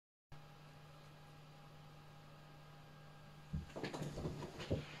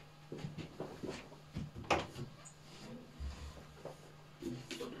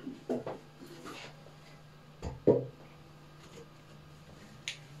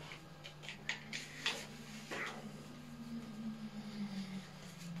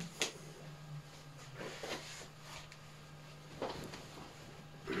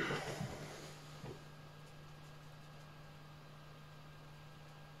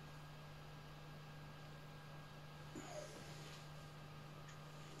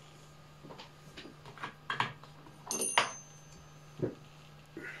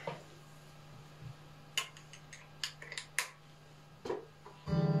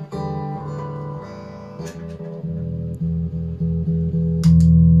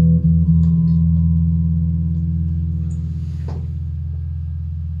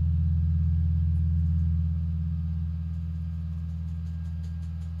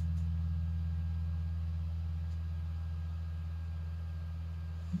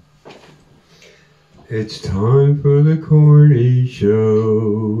It's time for the corny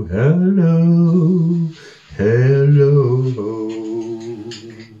show. Hello, hello.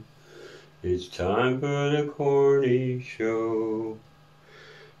 It's time for the corny show.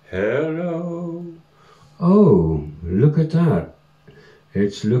 Hello. Oh, look at that.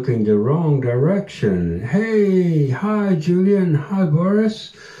 It's looking the wrong direction. Hey, hi Julian, hi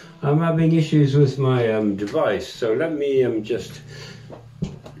Boris. I'm having issues with my device, so let me just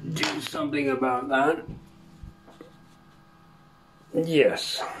do something about that.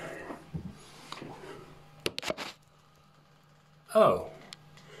 Yes. Oh,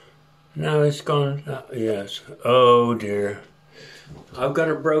 now it's gone. Yes. Oh dear. I've got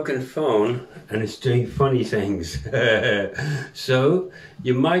a broken phone and it's doing funny things. So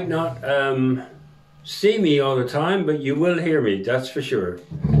you might not see me all the time, but you will hear me, that's for sure.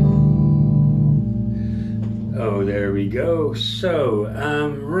 Oh, there we go. So,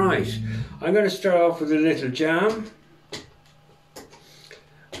 right. I'm going to start off with a little jam,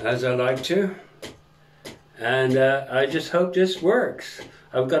 as I like to. And I just hope this works.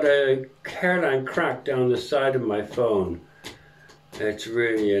 I've got a hairline crack down the side of my phone. It's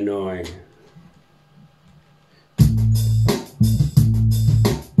really annoying.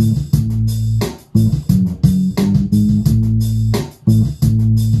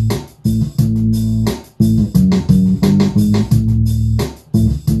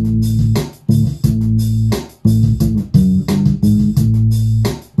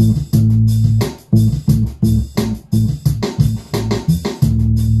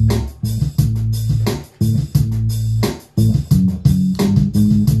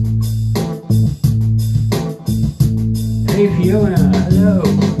 Hey Fiona, hello.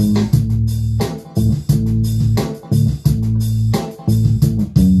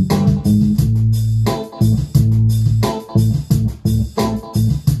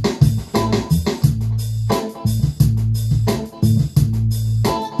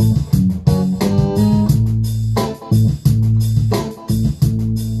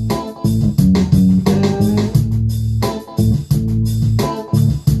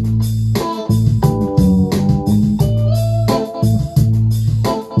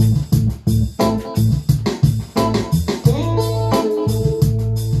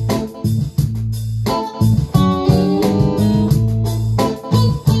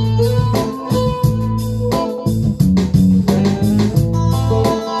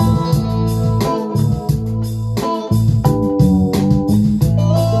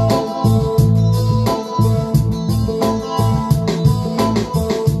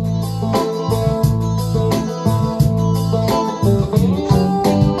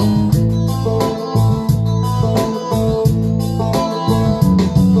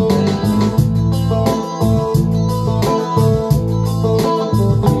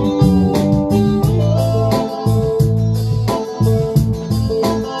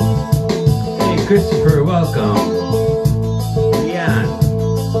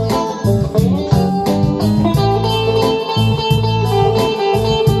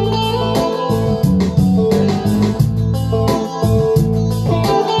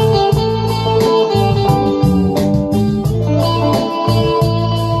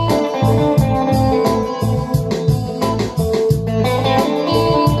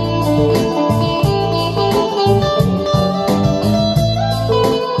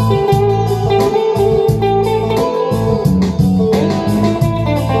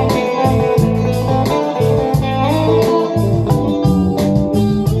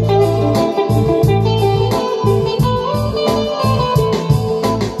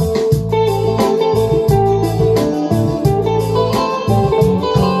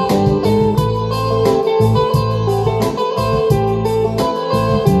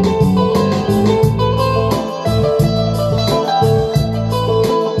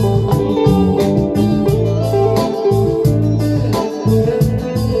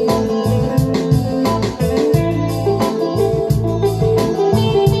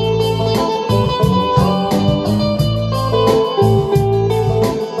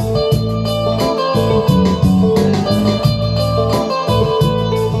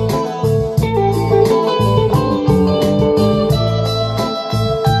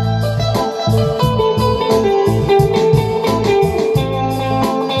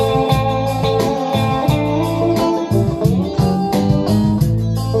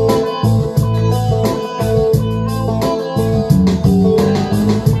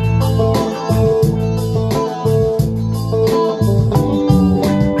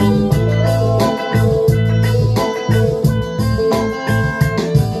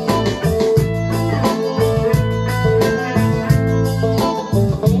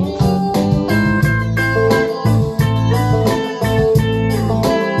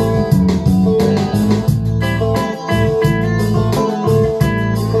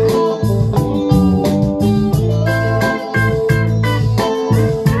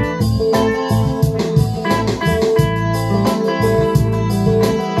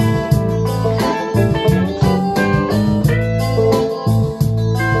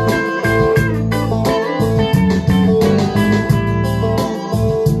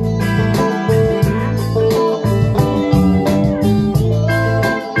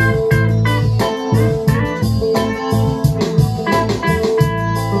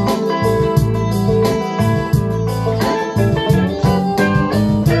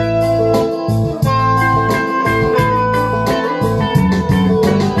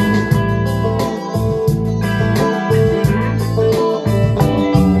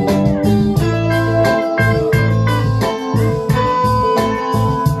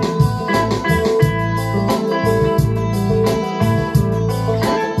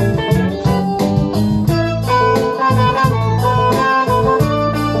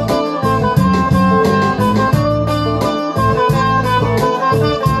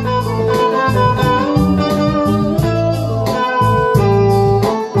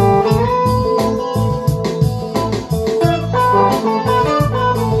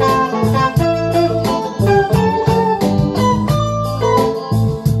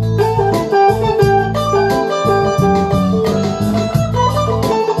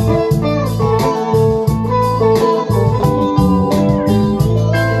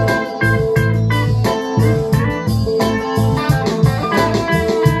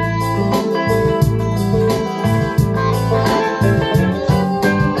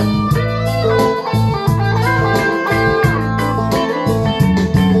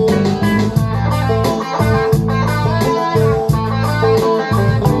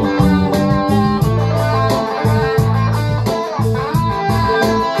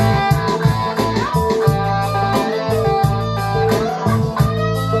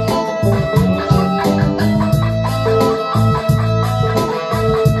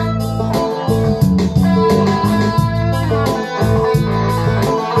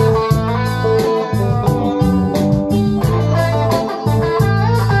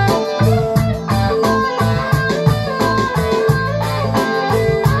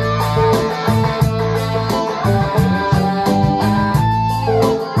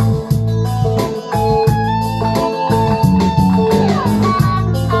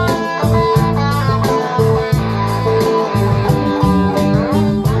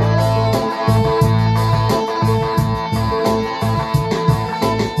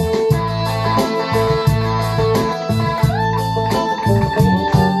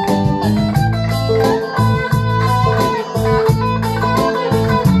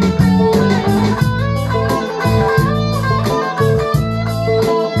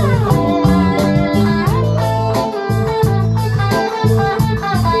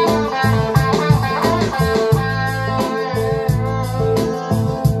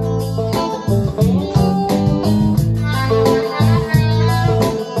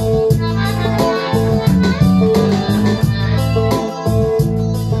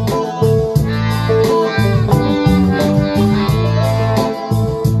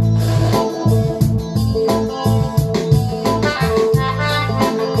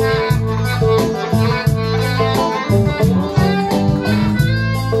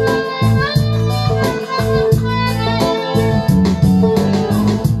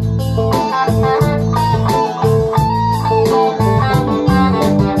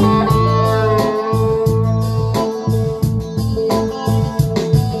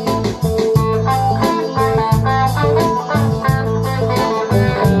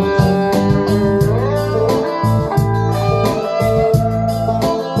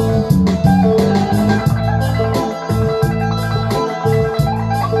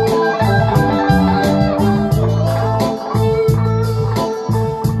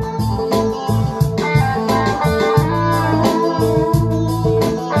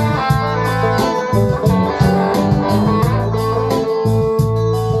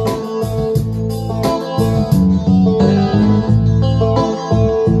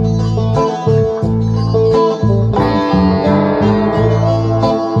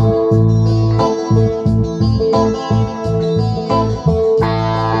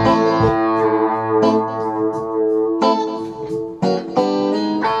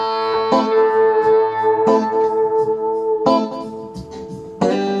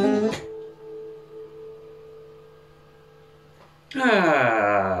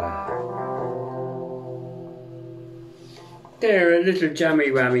 little jammy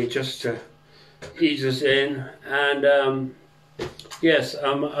whammy just to ease us in. And yes,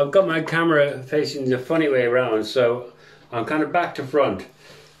 I've got my camera facing the funny way around, so I'm kind of back to front,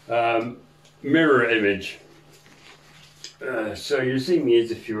 mirror image. So you see me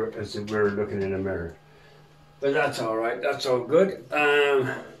as if we're looking in a mirror. But that's all right, that's all good.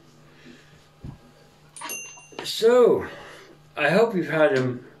 So, I hope you've had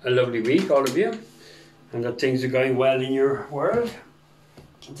a lovely week, all of you, and that things are going well in your world.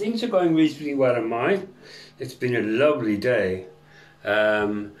 Things are going reasonably well in mine. It's been a lovely day.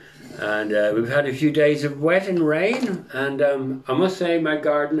 And we've had a few days of wet and rain, and I must say my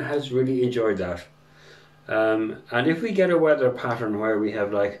garden has really enjoyed that. And if we get a weather pattern where we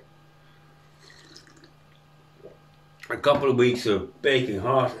have like a couple of weeks of baking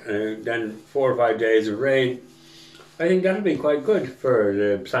hot and then 4 or 5 days of rain, I think that'll be quite good for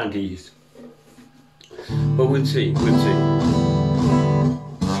the planties. But we'll see, we'll see.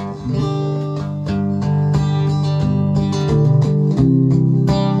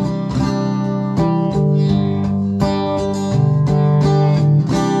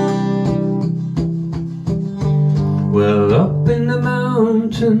 Well, up in the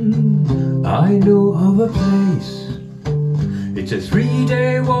mountain, I know of a place. It's a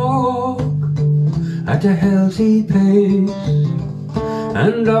 3-day walk at a healthy pace.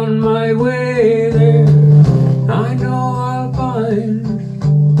 And on my way there, I know I'll find,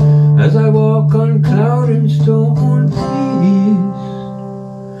 as I walk on cloud and stone,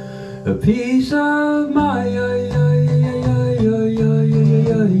 peace, a piece of my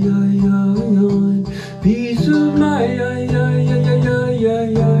piece of my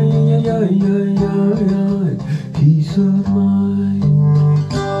peace of mind.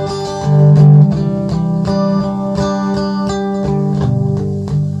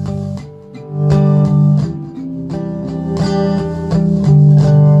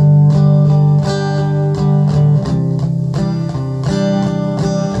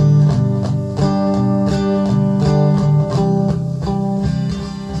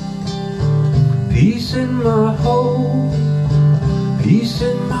 Peace in my home, peace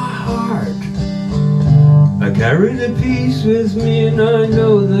in my heart. I carry the peace with me, and I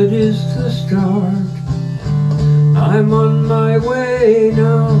know that is the start. I'm on my way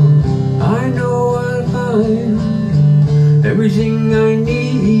now, I know I'll find everything I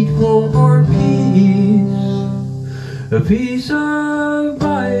need for peace, a piece of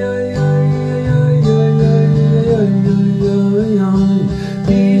my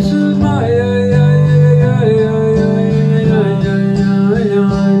piece of my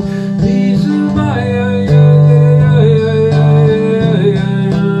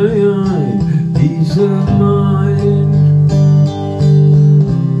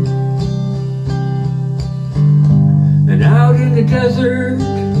desert,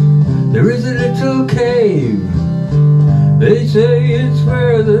 there is a little cave. They say it's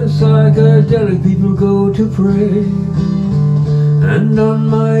where the psychedelic people go to pray. And on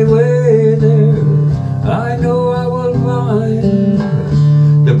my way there, I know I will find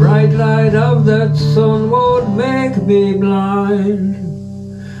the bright light of that sun won't make me blind.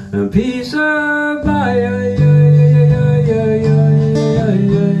 A piece of my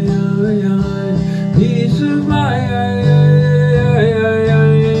piece of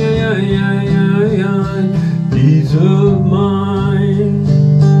my peace of mind.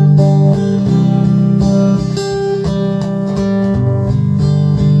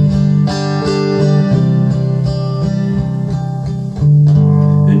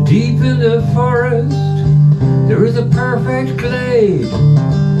 And deep in the forest there is a perfect glade.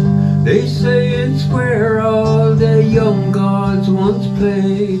 They say it's where all the young gods once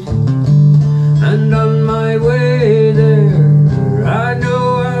played. And on my way there, I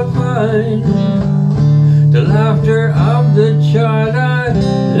know I'll find the laughter of the child I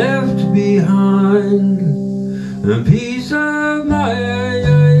left behind, a piece of my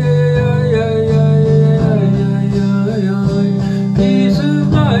piece of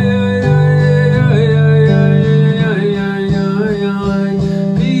my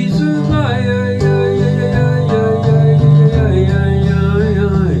piece of my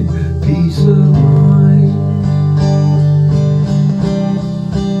peace of mind.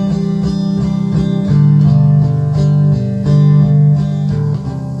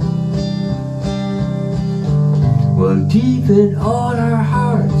 Well, deep in all our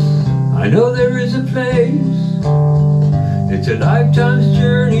hearts, I know there is a place. It's a lifetime's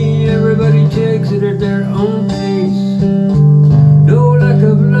journey, everybody takes it at their own pace. No lack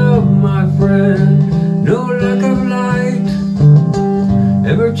of love, my friend, no lack of light,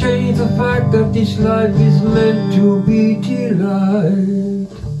 ever change the fact that this life is meant to be delight.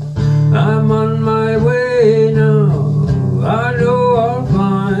 I'm on my way now, I know I'll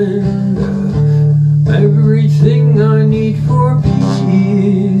find everything I need for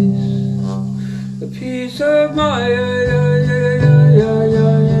peace. A piece of my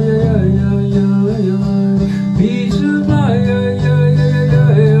piece of my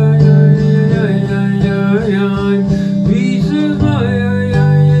piece of my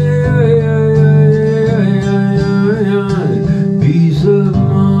piece of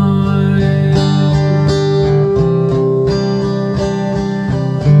mind.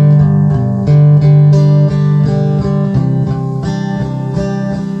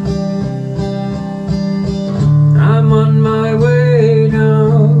 I'm on my way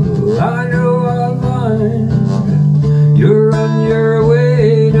now, I know I'll find. You're on your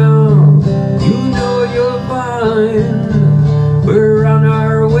way now, you know you'll find. We're on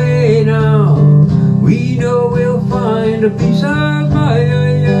our way now, we know we'll find a piece of my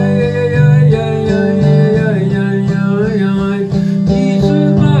piece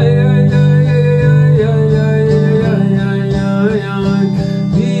of my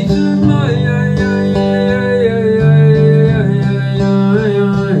piece of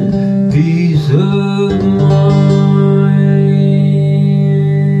my peace of mind.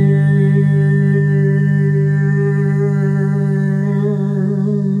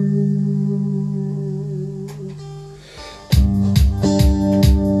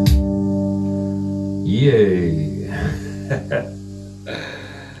 Yay.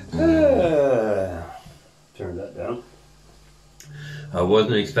 Turn that down. I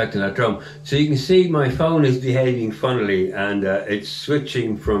wasn't expecting that drum. So you can see my phone is behaving funnily, and it's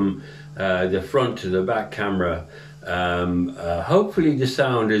switching from the front to the back camera. Hopefully the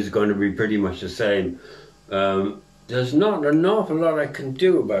sound is going to be pretty much the same. There's not an awful lot I can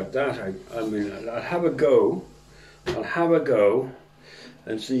do about that. I mean, I'll have a go. I'll have a go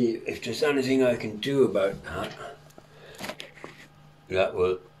and see if there's anything I can do about that. That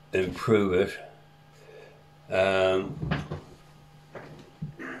will improve it.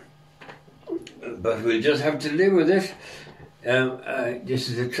 But we'll just have to live with it. This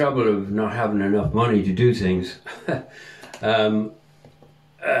is the trouble of not having enough money to do things.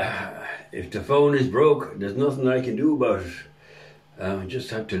 If the phone is broke, there's nothing I can do about it. I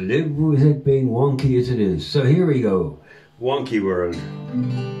just have to live with it being wonky as it is. So here we go. Wonky world.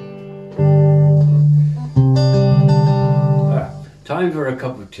 Time for a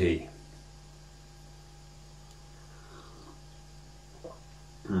cup of tea.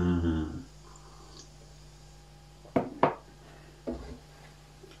 Let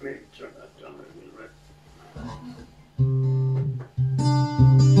me turn that down a little bit.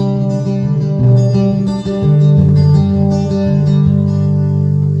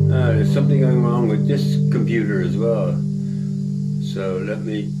 There's something going wrong with this computer as well. So let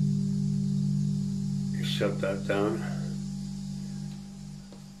me shut that down.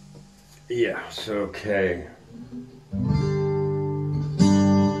 Yeah, it's okay.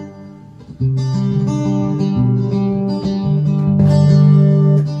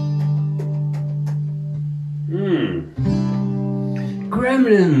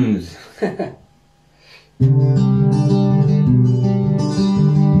 Gremlins!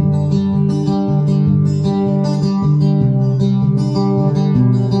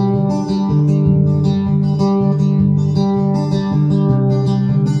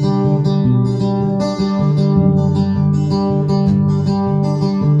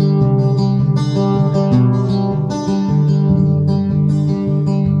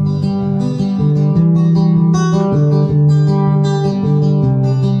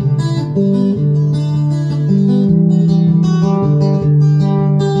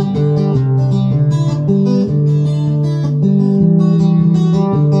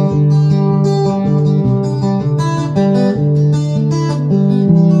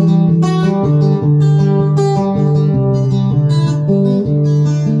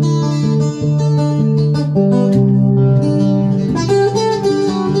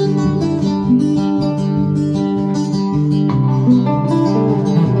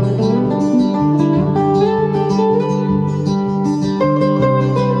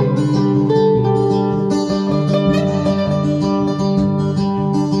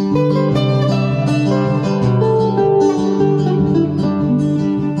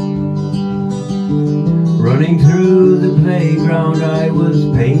 Running through the playground, I was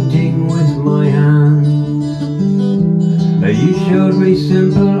painting with my hands. You showed me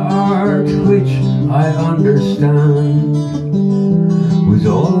simple art, which I understand, was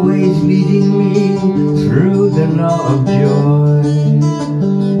always leading me through the law of joy.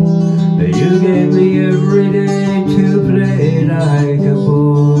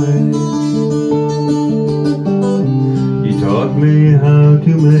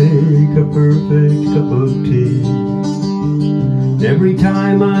 every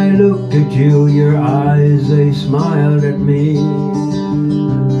time I looked at you, your eyes, they smiled at me.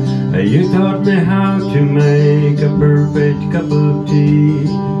 You taught me how to make a perfect cup of tea.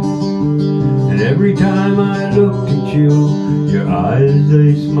 And every time I looked at you, your eyes,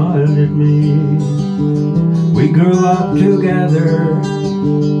 they smiled at me. We grew up together,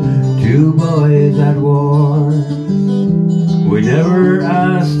 two boys at war. We never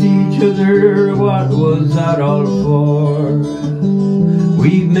asked each other what was that all for.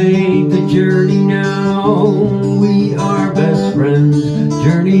 We've made the journey now, we are best friends.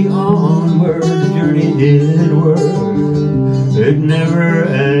 Journey onward, journey inward, it never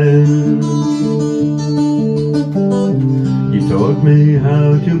ends. You taught me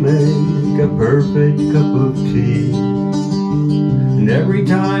how to make a perfect cup of tea. And every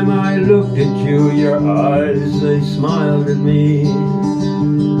time I looked at you, your eyes, they smiled at me.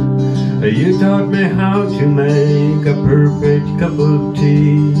 You taught me how to make a perfect cup of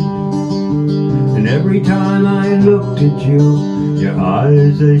tea. And every time I looked at you, your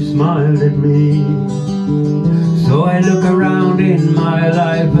eyes, they smiled at me. So I look around in my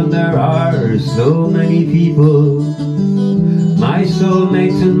life and there are so many people, my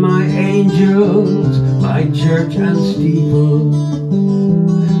soulmates and my angels, my church and steeple.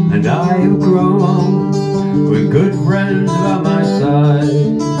 And I have grown with good friends by my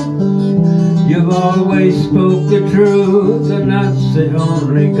side. You've always spoke the truth, and that's the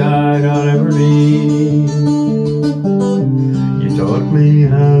only guide I'll ever need. You taught me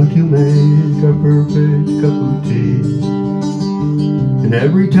how to make a perfect cup of tea. And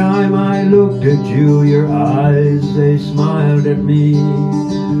every time I looked at you, your eyes, they smiled at me.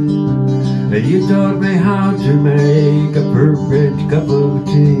 And you taught me how to make a perfect cup of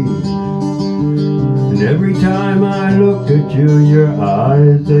tea. And every time I looked at you, your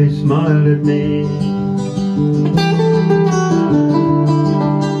eyes, they smiled at me.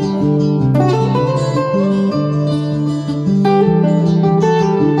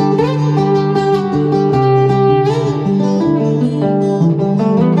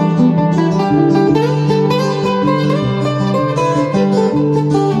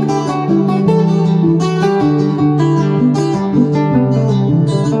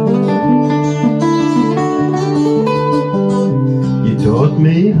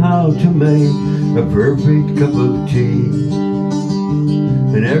 How to make a perfect cup of tea.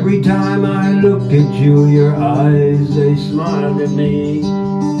 And every time I looked at you, your eyes, they smiled at me.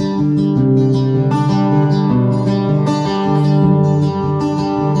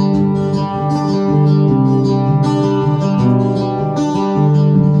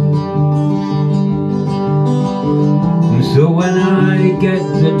 And so when I get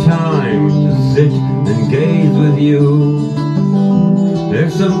the time to sit and gaze with you,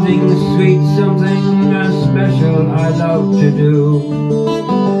 there's something sweet, something special I love to do.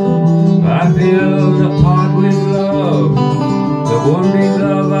 I feel the part with love, the one big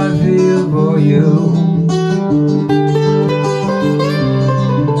love I feel for you.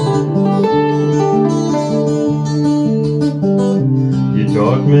 You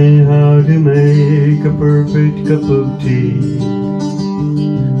taught me how to make a perfect cup of tea.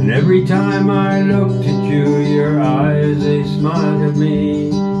 And every time I looked at you, your eyes, they smiled at me.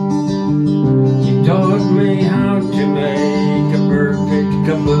 You taught me how to make a perfect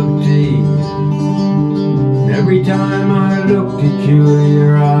cup of tea. And every time I looked at you,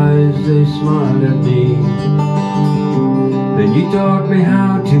 your eyes, they smiled at me. Then you taught me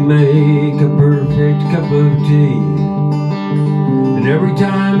how to make a perfect cup of tea. And every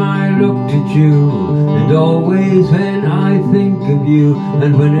time I looked at you, and always when I think of you,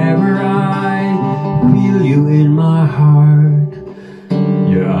 and whenever I feel you in my heart,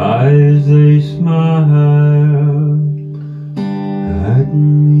 your eyes, they smile at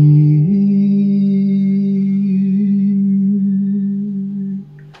me.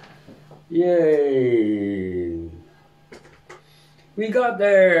 Yay! We got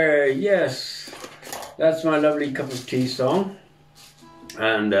there, yes. That's my lovely cup of tea song.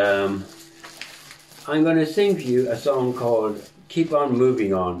 And I'm going to sing for you a song called Keep On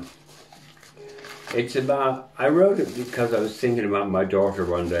Moving On. It's about, I wrote it because I was thinking about my daughter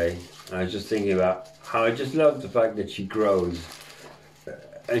one day. I was just thinking about how I just love the fact that she grows.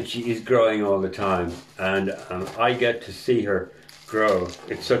 And she is growing all the time. And I get to see her grow.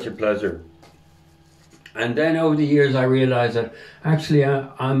 It's such a pleasure. And then over the years I realized that actually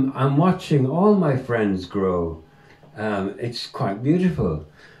I'm watching all my friends grow. It's quite beautiful.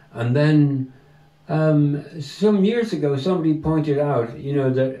 And then some years ago somebody pointed out, you know,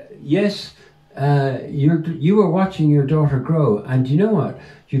 that yes, you were watching your daughter grow, and you know what,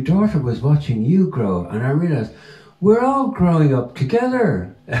 your daughter was watching you grow. And I realized, we're all growing up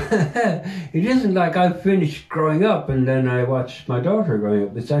together. It isn't like I finished growing up and then I watched my daughter growing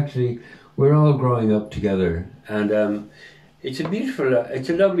up. It's actually, we're all growing up together. And it's a beautiful, it's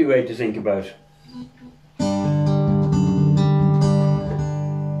a lovely way to think about.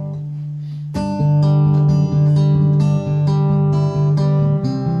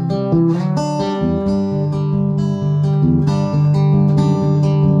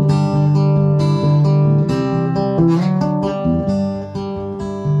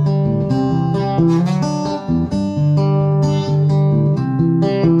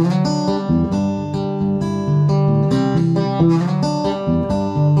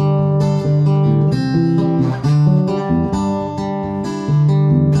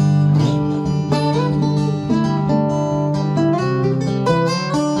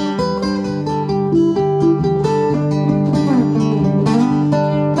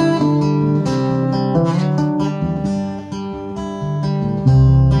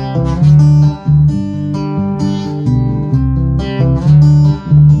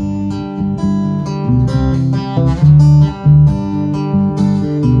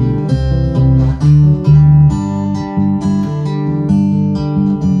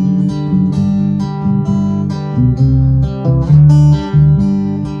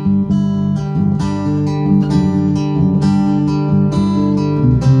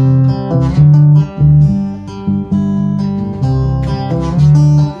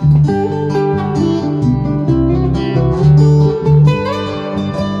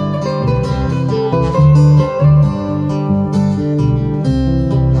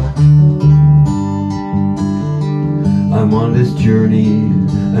 I'm on this journey,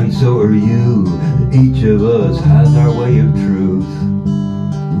 and so are you. Each of us has our way of truth.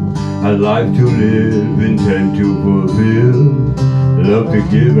 A life to live, intent to fulfill, love to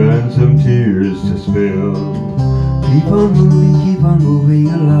give and some tears to spill. Keep on moving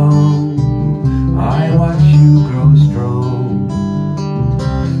along. I watch you grow strong.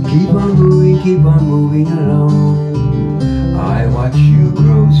 Keep on moving along. I watch you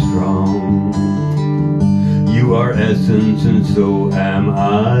grow strong. You are essence and so am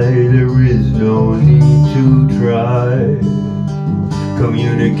I. There is no need to try.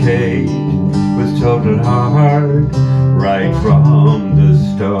 Communicate with total heart right from the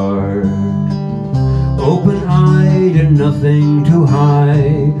start. Open-eyed and nothing to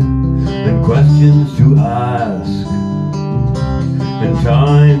hide, and questions to ask, and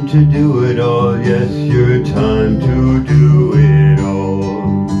time to do it all. Yes, your time to do it all.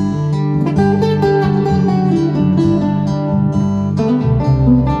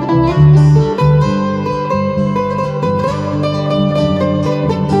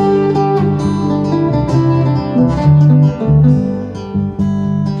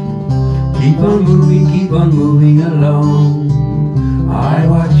 Keep on moving along. I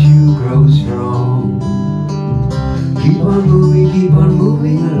watch you grow strong. Keep on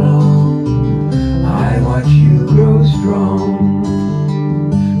moving along. I watch you grow strong.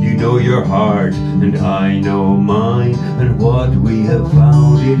 You know your heart and I know mine, and what we have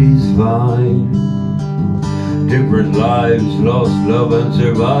found, it is fine. Different lives, lost love and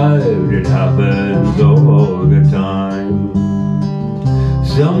survived, it happens all the time.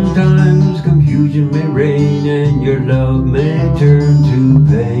 Sometimes confusion may reign and your love may turn to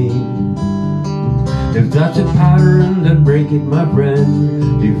pain. If that's a pattern, then break it, my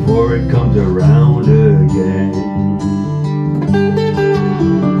friend, before it comes around again.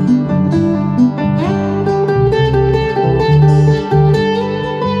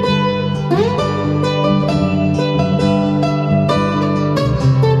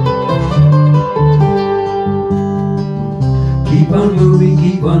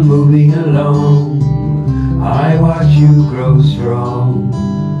 Keep on moving along. I watch you grow strong.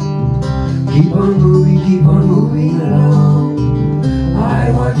 Keep on moving along.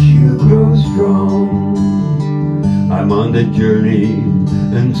 I watch you grow strong. I'm on the journey,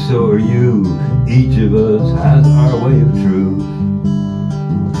 and so are you. Each of us has our way of truth.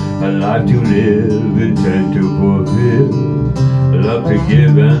 A life to live, intent to fulfill, a love to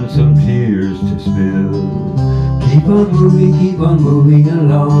give and some tears to spill. Keep on moving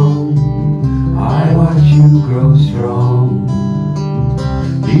along. I watch you grow strong.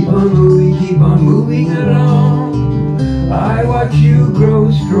 Keep on moving along. I watch you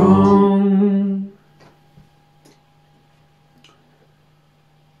grow strong.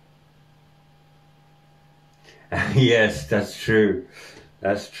 Yes, that's true.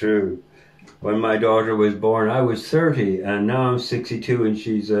 That's true. When my daughter was born, I was 30, and now I'm 62, and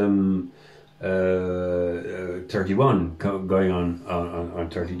she's 31, going on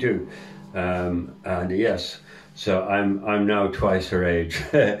 32. And yes, So I'm now twice her age,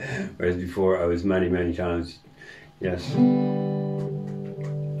 whereas before I was many, many times. Yes.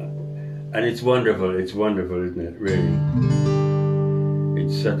 And it's wonderful, isn't it, really?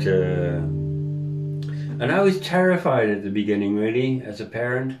 It's such a... And I was terrified at the beginning, really, as a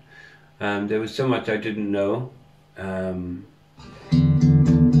parent. There was so much I didn't know. So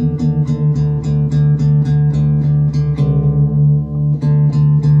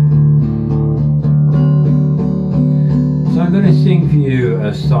I'm going to sing for you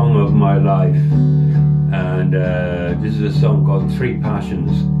a song of my life. And this is a song called Three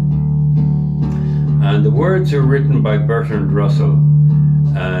Passions. And the words are written by Bertrand Russell.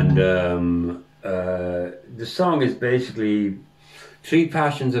 And the song is basically: three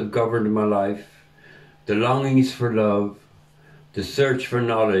passions have governed my life: the longings for love, the search for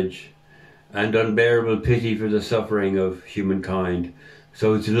knowledge, and unbearable pity for the suffering of humankind.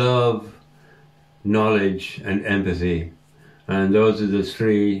 So it's love, knowledge, and empathy. And those are the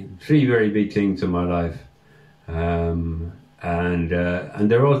three very big things in my life. And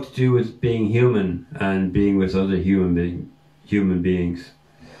they're all to do with being human and being with other human beings.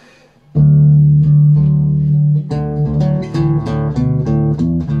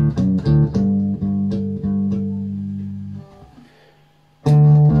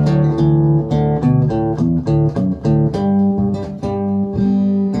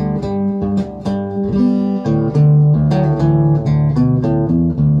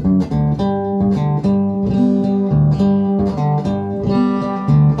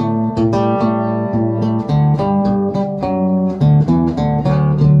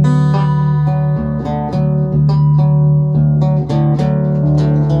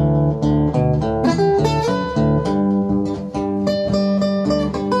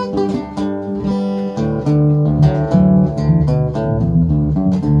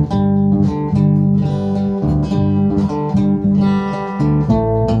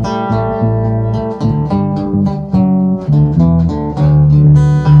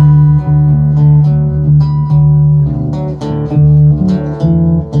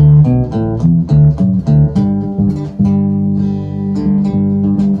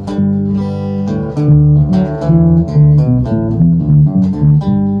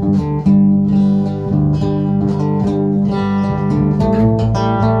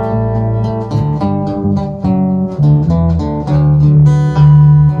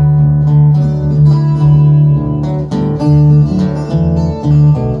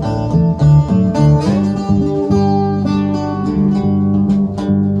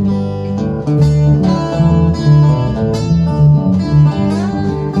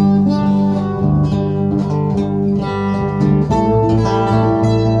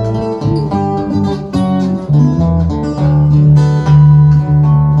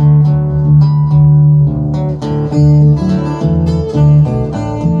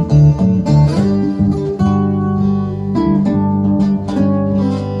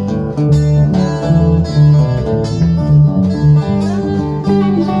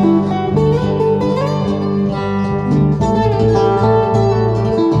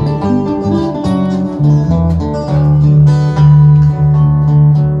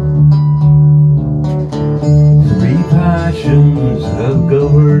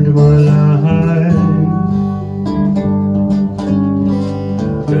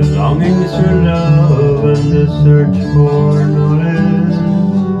 longings for love and the search for knowledge,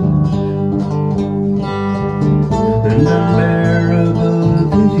 and unbearable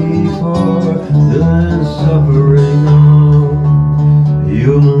pity for the suffering of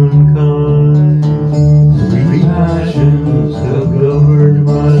humankind. Three passions have governed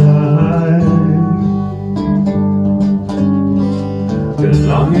my life: the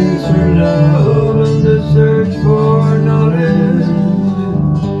longings for love and the search for knowledge,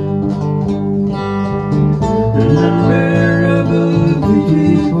 and unbearable pity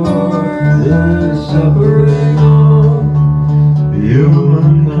for the suffering of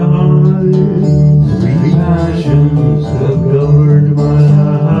humankind. Three passions have governed my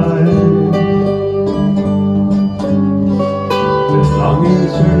life: the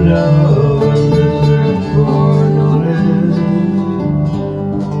longings for love and the search for knowledge,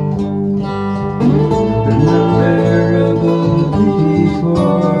 and unbearable pity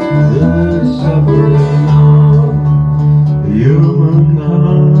for the suffering of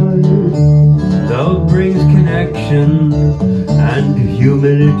humankind. Love brings connection and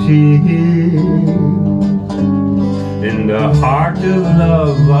humility. In the heart of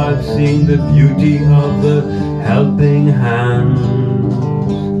love I've seen the beauty of the helping hands,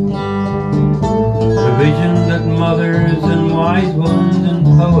 the vision that mothers and wise ones and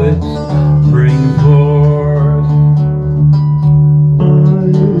poets bring forth.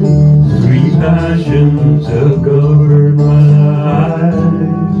 passions have governed my life.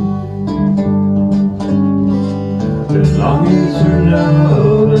 The longings for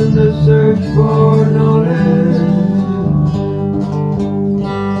love and the search for knowledge,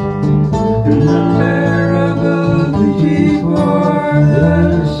 and the unbearability for the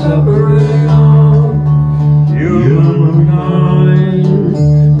suffering of humankind.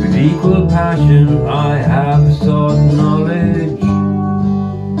 With equal passion I have sought knowledge.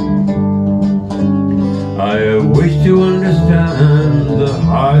 I wish to understand the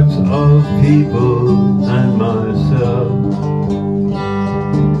hearts of people and myself.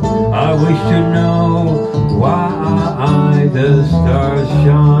 I wish to know why the stars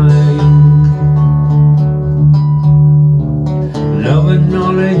shine. Love and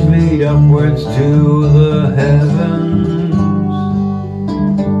knowledge lead upwards to the heavens,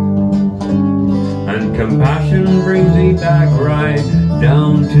 and compassion brings me back right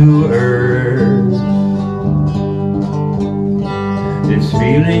down to earth. This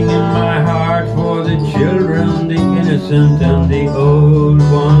feeling in my heart for the children, the innocent and the old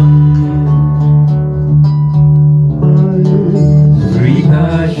ones. Three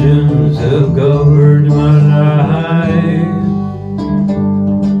passions have governed my life.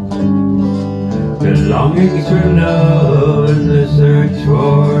 The longings for love and the search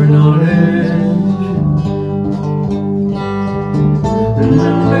for knowledge, and the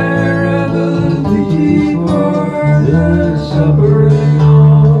unbearability for the suffering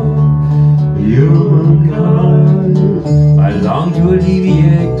of humankind. I long to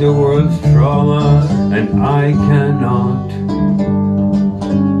alleviate the world's trauma, and I cannot.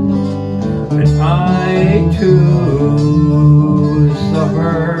 And I too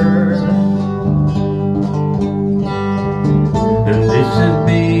suffer. And this has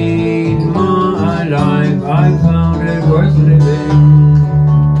been my life. I found it worth living.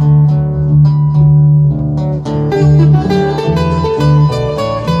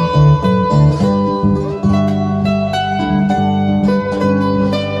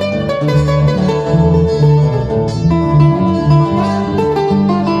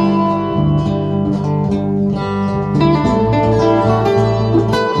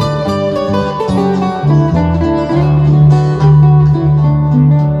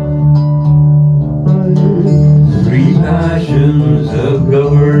 Have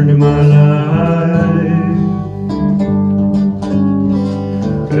governed my life.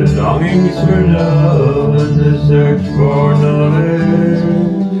 The longings for love and the search for knowledge,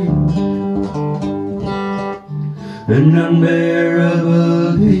 and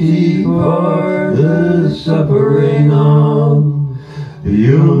unbearable pity for the suffering of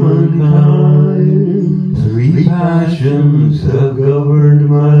humankind. Three passions have governed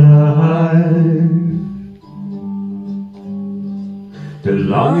my life. The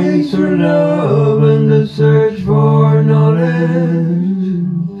longings for love and the search for knowledge,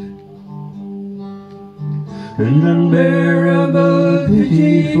 and unbearable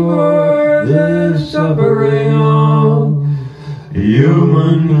pity for the suffering of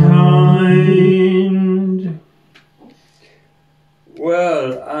humankind.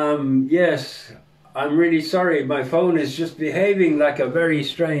 Well, yes, I'm really sorry. My phone is just behaving like a very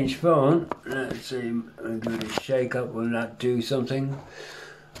strange phone. Let's see, I'm going to shake up. Will that do something?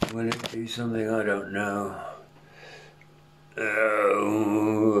 Will it do something? I don't know.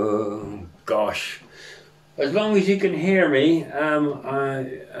 Oh, gosh. As long as you can hear me,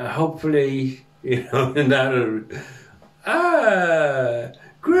 hopefully, you know, and that'll...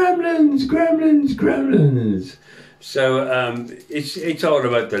 Gremlins, gremlins, gremlins. So it's all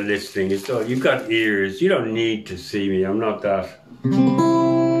about the listening. It's all, you've got ears. You don't need to see me. I'm not that.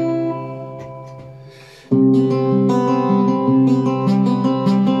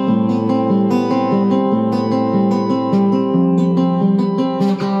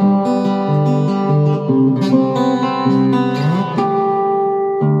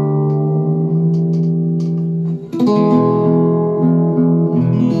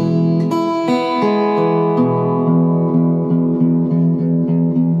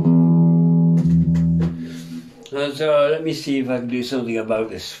 So let me see if I can do something about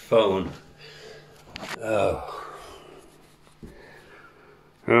this phone. Oh.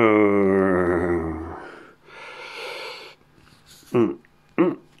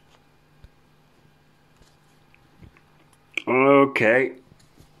 Okay.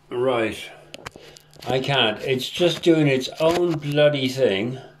 Right. I can't. It's just doing its own bloody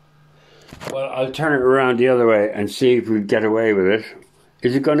thing. Well, I'll turn it around the other way and see if we get away with it.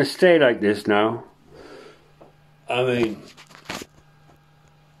 Is it going to stay like this now? I mean,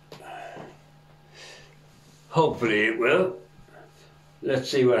 hopefully it will. Let's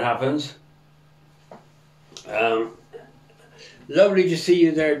see what happens. Lovely to see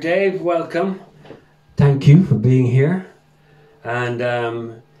you there, Dave. Welcome. Thank you for being here.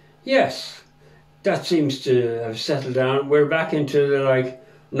 And yes, that seems to have settled down. We're back into the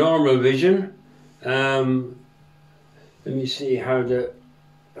normal vision. Let me see how the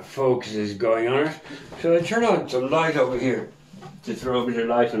focus is going on it. So I turn on some light over here to throw a bit of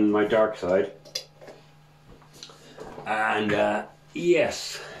light on my dark side. And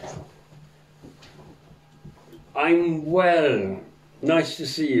yes, I'm well. Nice to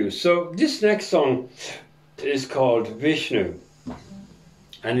see you. So this next song is called Vishnu,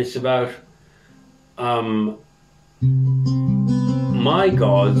 and it's about my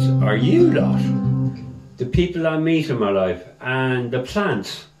gods are you lot, the people I meet in my life, and the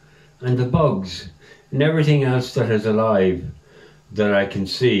plants and the bugs and everything else that is alive that I can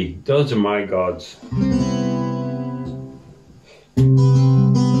see. Those are my gods.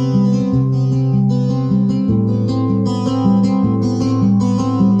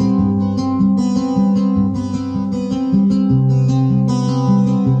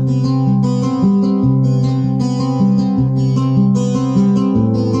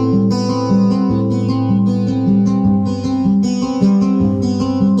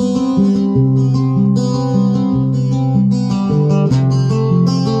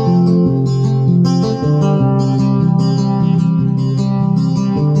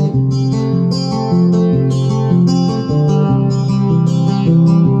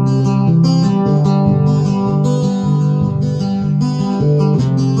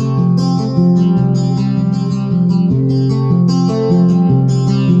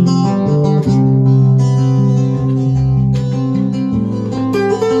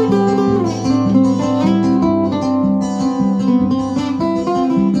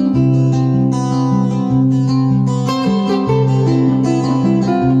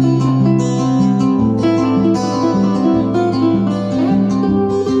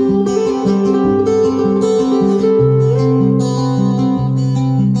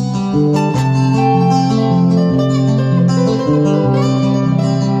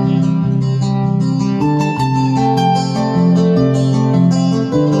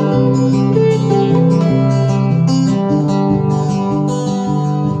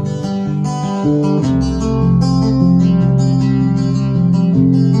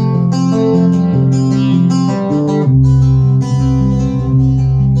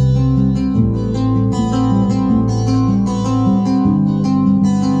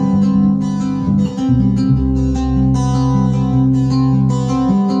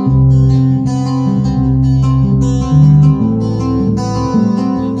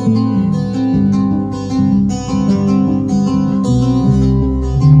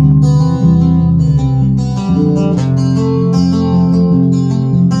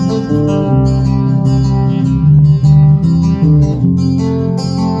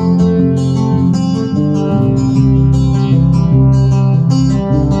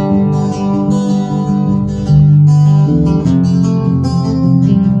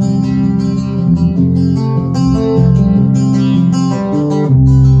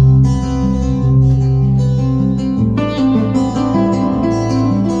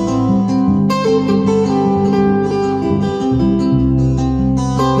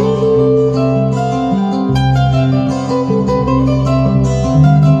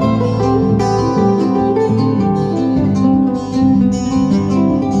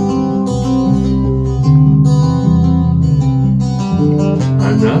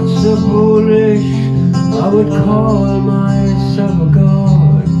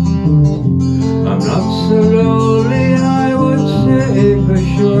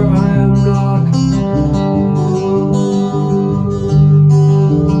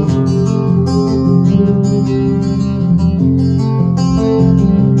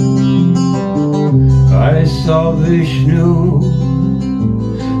 Vishnu,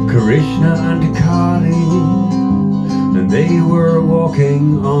 Krishna and Kali, and they were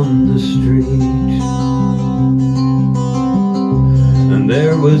walking on the street, and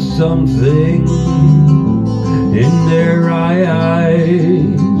there was something in their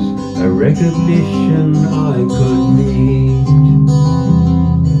eyes, a recognition I could meet.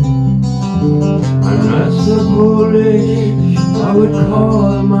 I'm not so foolish, I would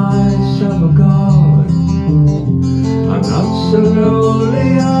call myself a god. I'm not so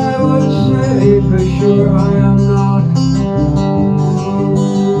lonely, I would say for sure I am not.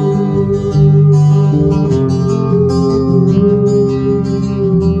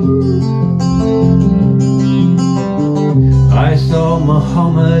 I saw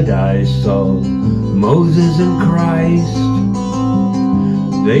Muhammad, I saw Moses and Christ,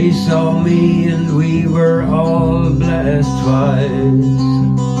 They saw me and we were all blessed twice.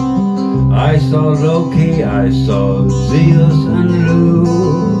 I saw Loki, I saw Zeus and Lou.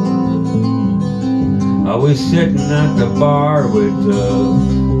 I was sitting at the bar with the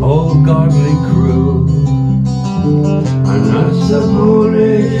whole godly crew. I'm not so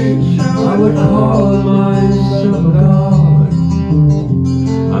foolish, I would call myself a god.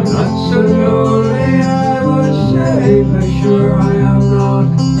 I'm not so lonely, I would say for sure I am not.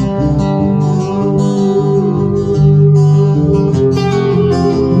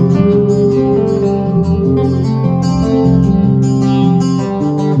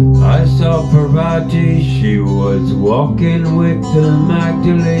 I saw Parvati, she was walking with the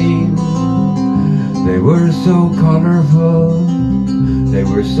Magdalene. They were so colorful, they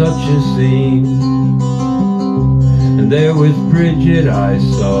were such a scene. And there was Bridget, I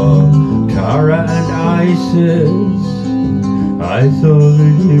saw Tara and Isis. I saw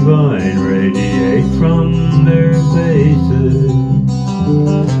the divine radiate from their faces.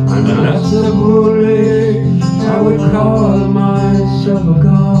 I'm not so foolish, I would call myself a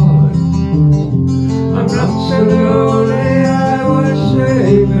god. I'm not so lonely, I would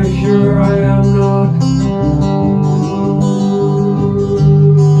say for sure I am not.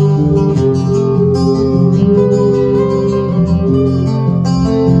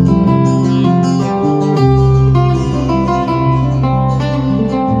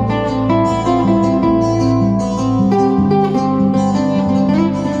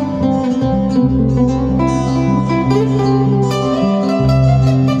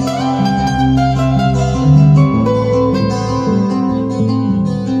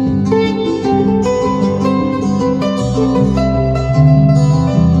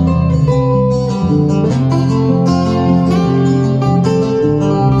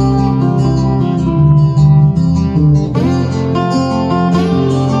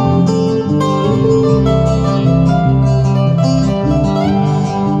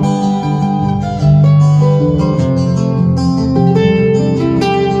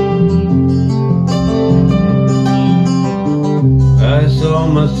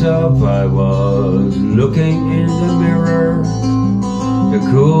 Myself, I was looking in the mirror, the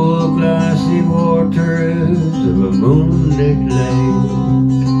cool glassy waters of a moonlit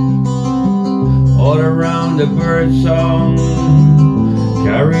lake. All around the bird song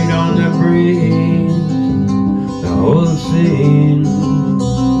carried on the breeze. The whole scene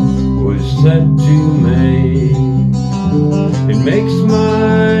was set to make. It makes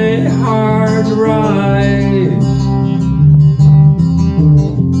my heart rise.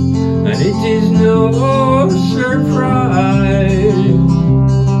 And it is no surprise.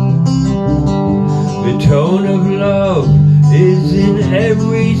 The tone of love is in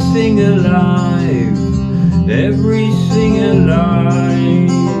everything alive, everything alive.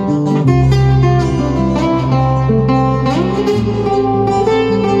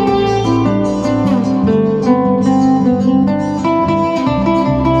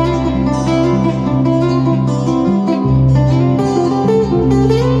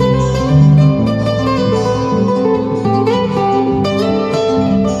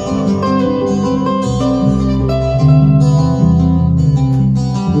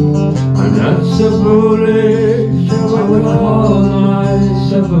 So foolish, I would call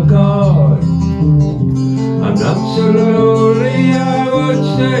myself a god. I'm not so lonely, I would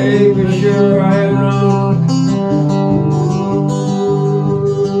say for sure I am not.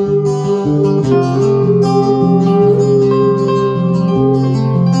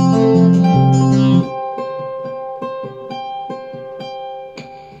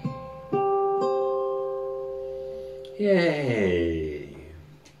 Yay!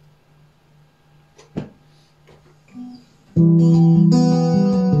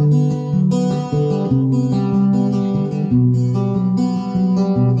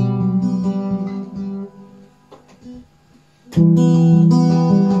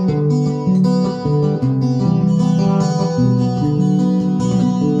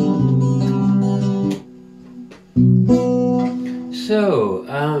 So,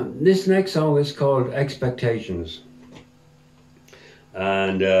 this next song is called Expectations.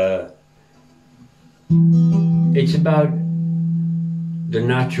 And it's about the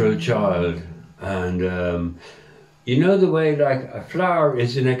natural child. And you know the way like a flower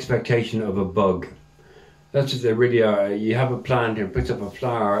is an expectation of a bug. That's what they really are. You have a plant and it puts up a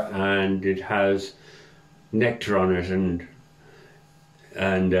flower and it has nectar on it,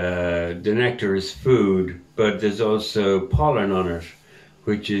 and the nectar is food, but there's also pollen on it,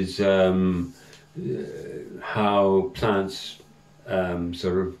 which is how plants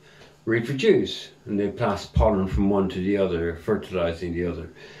sort of reproduce, and they pass pollen from one to the other, fertilizing the other.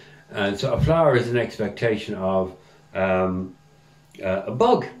 And so a flower is an expectation of a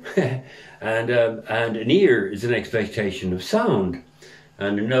bug, and an ear is an expectation of sound,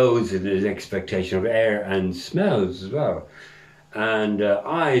 and a nose is an expectation of air and smells as well, and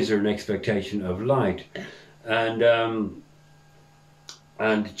eyes are an expectation of light, and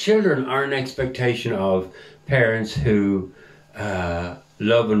children are an expectation of parents who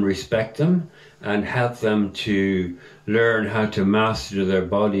love and respect them and help them to learn how to master their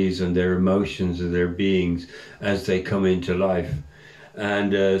bodies and their emotions and their beings as they come into life.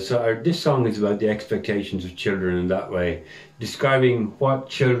 And this song is about the expectations of children in that way, describing what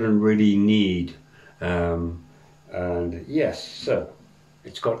children really need. And yes, so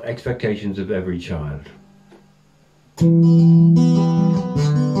it's got expectations of every child.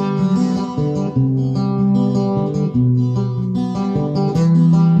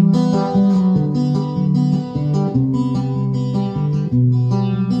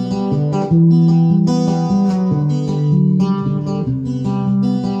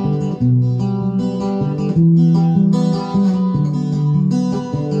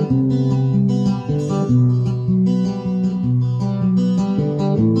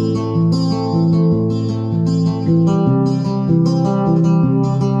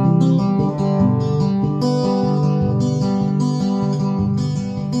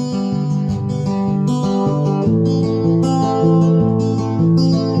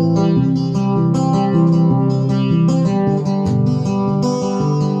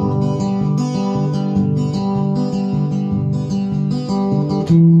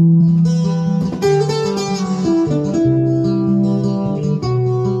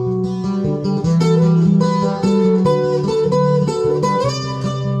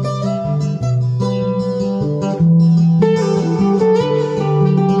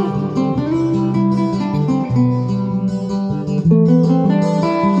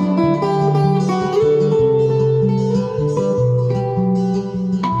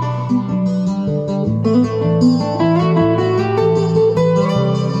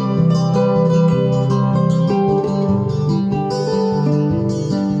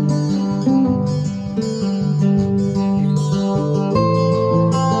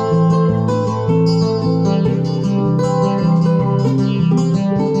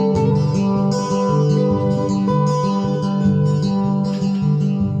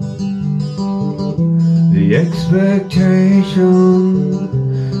 The expectation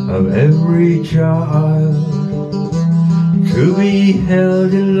of every child to be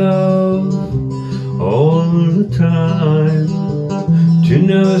held in love all the time, to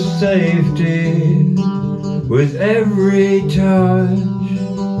know safety with every touch.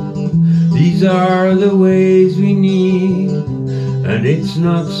 These are the ways we need, and it's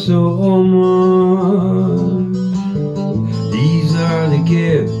not so much. These are the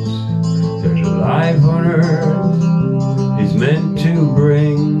gifts that life on earth is meant to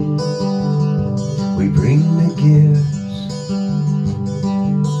bring. We bring the gifts.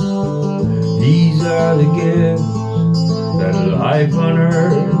 These are the gifts that life on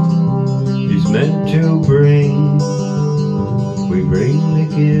earth is meant to bring. We bring the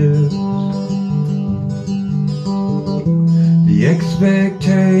gifts. The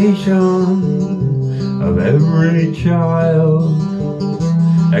expectation of every child,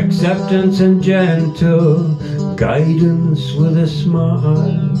 acceptance and gentle guidance with a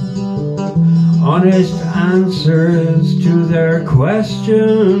smile, honest answers to their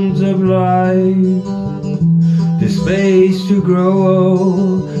questions of life, the space to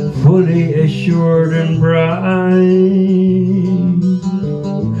grow fully assured and bright.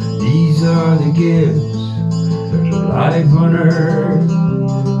 These are the gifts that life on earth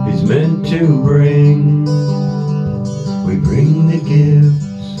is meant to bring. We bring the gifts.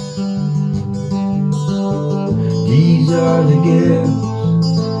 These are the gifts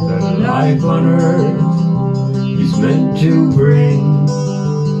that life on earth is meant to bring.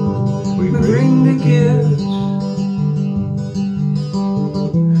 We bring the gifts.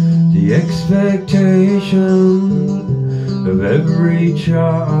 The expectation of every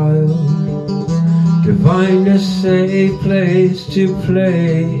child to find a safe place to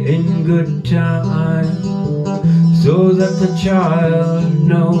play in good time, so that the child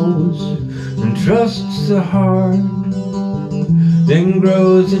knows and trusts the heart. Then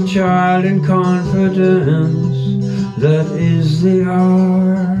grows a child in confidence, that is the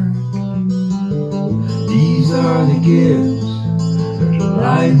art. These are the gifts that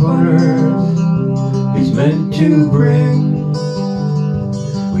life on earth is meant to bring.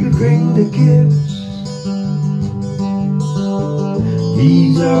 We bring the gifts.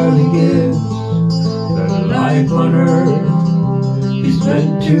 These are the gifts that life on earth is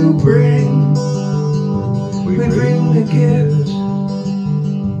meant to bring. We bring the gifts,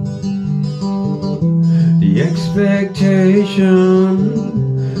 the expectation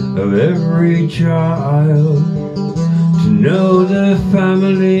of every child to know the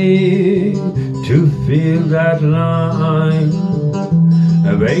family, to feel that line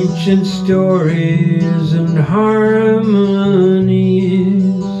of ancient stories and harmonies.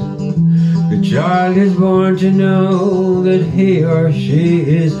 The child is born to know that he or she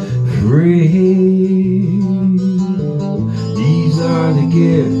is free. These are the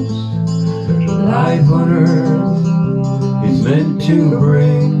gifts that life on earth is meant to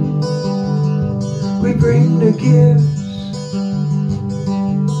bring. We bring the gifts.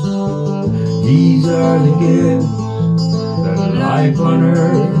 These are the gifts that life on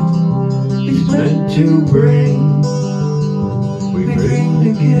earth is meant to bring. We bring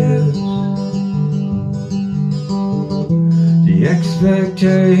the gifts, the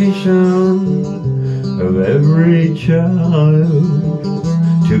expectation of every child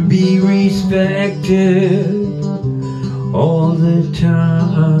to be respected all the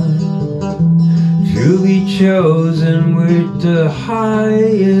time, to be chosen with the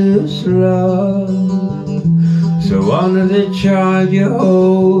highest love. So honor the child you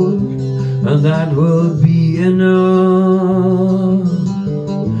hold, and that will be enough.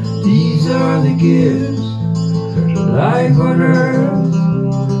 These are the gifts that life on earth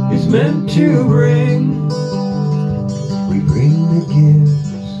is meant to bring. We bring the gifts.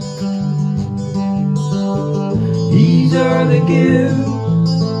 These are the gifts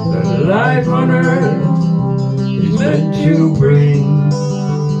that life on earth is meant to bring.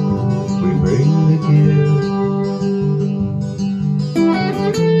 We bring the gifts.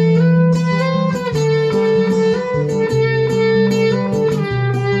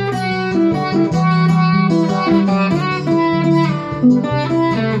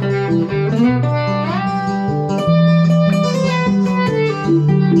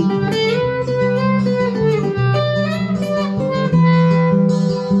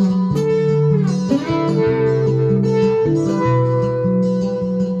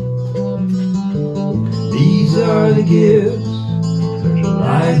 These are the gifts that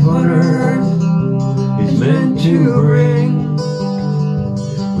life on earth is meant to bring.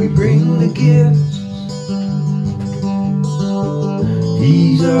 We bring the gifts.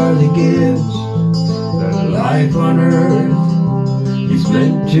 These are the gifts that life on earth is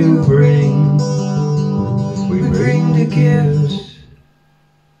meant to bring. We bring the gifts.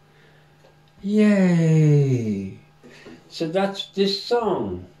 Yay! So that's this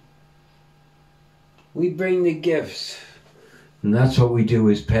song. We bring the gifts. And that's what we do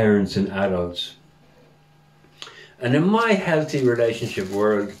as parents and adults. And in my healthy relationship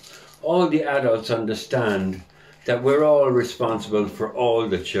world, all the adults understand that we're all responsible for all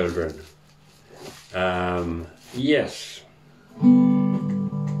the children. Yes.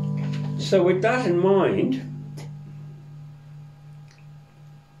 So with that in mind,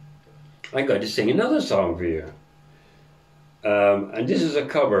 I'm going to sing another song for you. And this is a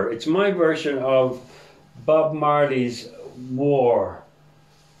cover. It's my version of Bob Marley's War.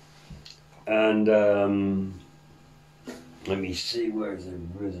 And let me see where the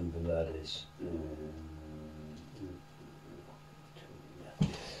rhythm for that is.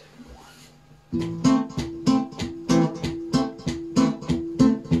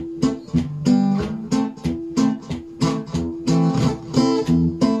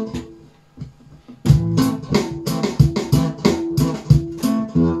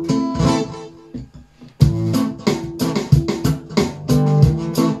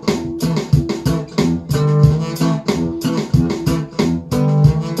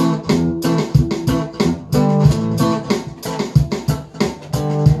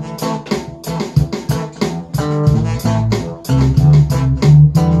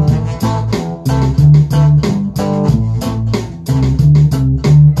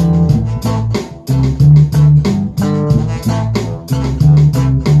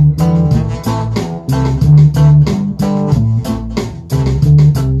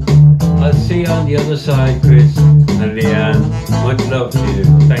 See you on the other side, Chris and Leanne. Much love to you.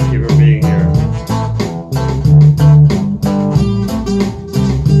 Thank you for being here.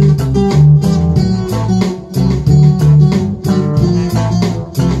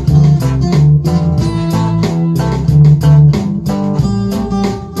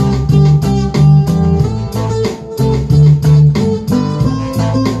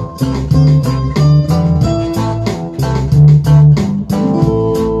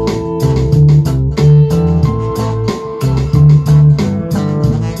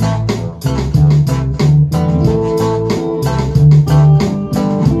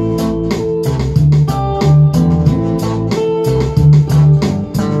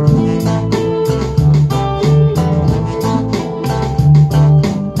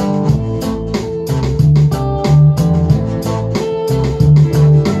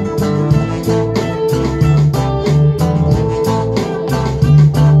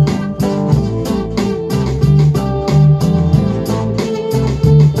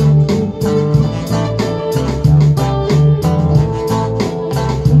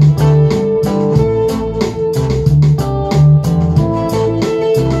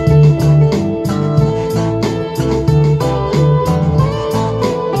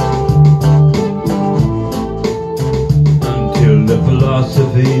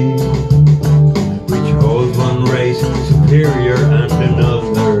 which holds one race superior and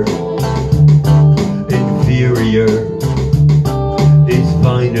another inferior, is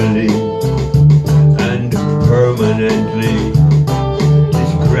finally and permanently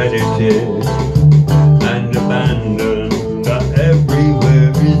discredited and abandoned.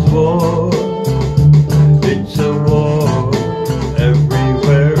 Everywhere is war. It's a war.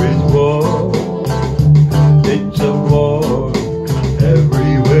 Everywhere is war. It's a war.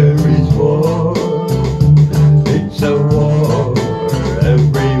 Everywhere is war. It's a war.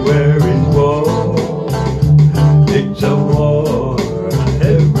 Everywhere is war. It's a war.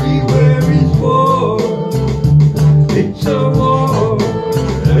 Everywhere is war. It's a war.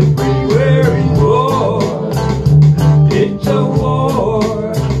 Everywhere is war. It's a war.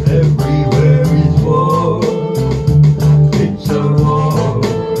 Everywhere is war. It's a war.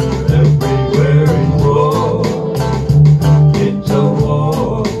 Everywhere is war. It's a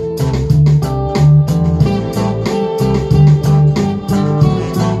war.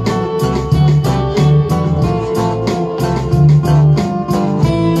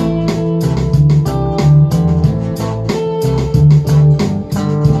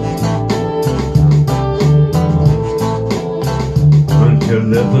 Until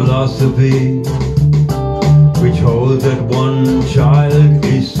the philosophy which holds that one child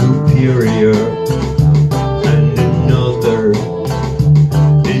is superior and another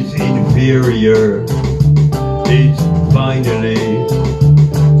is inferior is finally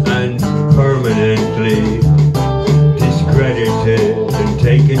and permanently discredited and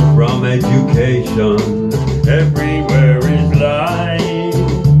taken from education. Everywhere is lies.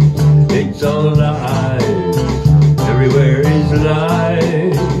 It's all lies. Everywhere is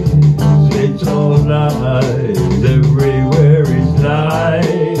lies. It's all lies. Everywhere is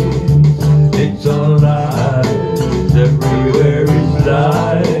lies. It's all lies. Everywhere is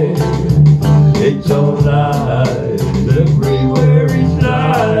lies. It's all lies. Everywhere is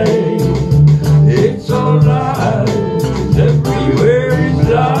lies. It's all lies. Everywhere is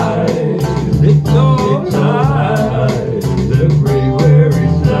lies. It's all lies. Everywhere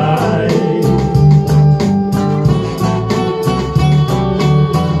is lies.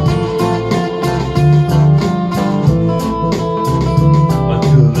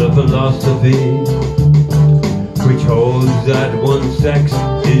 Philosophy which holds that one sex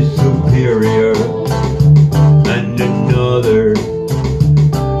is superior and another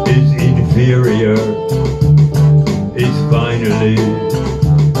is inferior is finally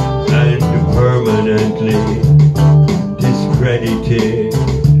and permanently discredited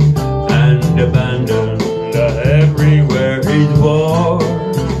and abandoned. Everywhere is war.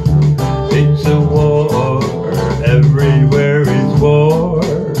 It's a war. Everywhere is war.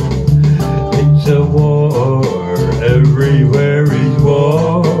 It's a war. Everywhere is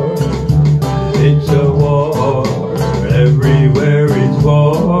war. It's a war. Everywhere is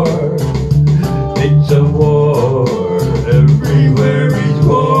war. It's a war. Everywhere is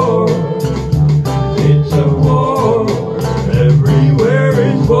war. It's a war. Everywhere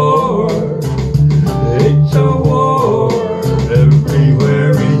is war. It's a war.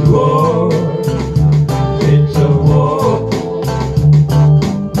 Everywhere is war. It's a war.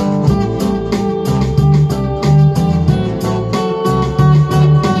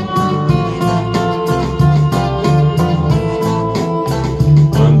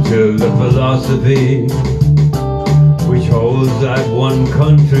 Until the philosophy which holds that one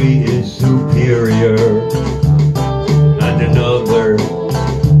country is superior and another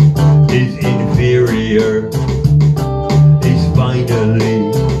is inferior is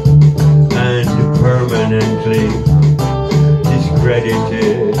finally and permanently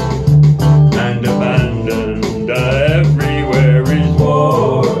discredited and abandoned. Everywhere is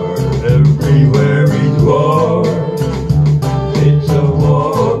war. Everywhere is war. It's a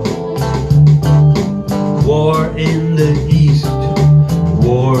war. War in the east,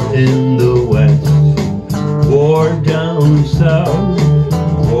 war in the west, war down south,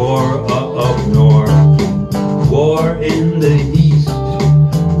 war up north, war in the east,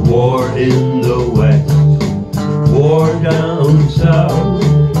 war in the west, war down south.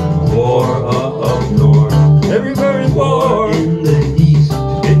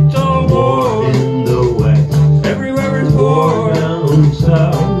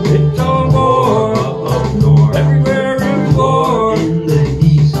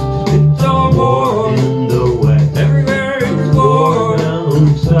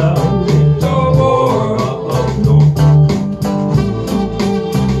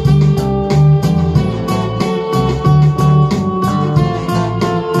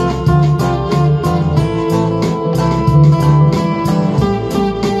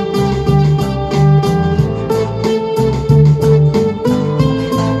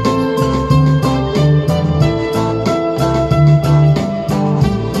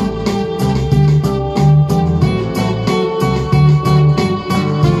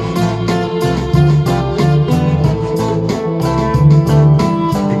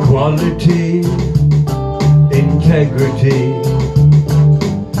 integrity,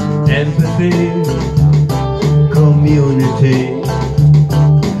 empathy, community,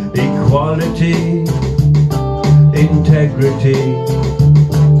 equality, integrity,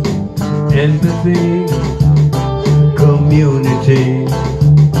 empathy, community,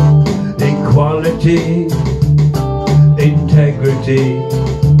 equality, integrity,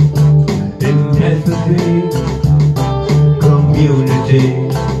 empathy, community,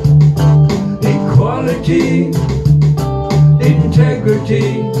 equality, integrity,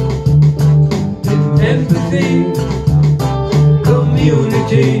 empathy,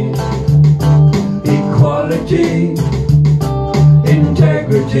 community, equality,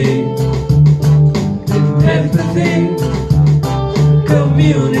 integrity, empathy,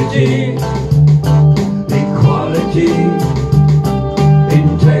 community, equality,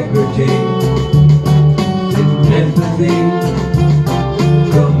 integrity, empathy,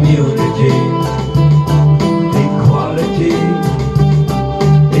 community, equality,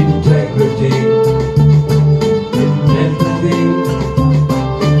 integrity, empathy,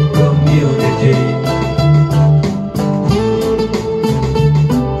 community.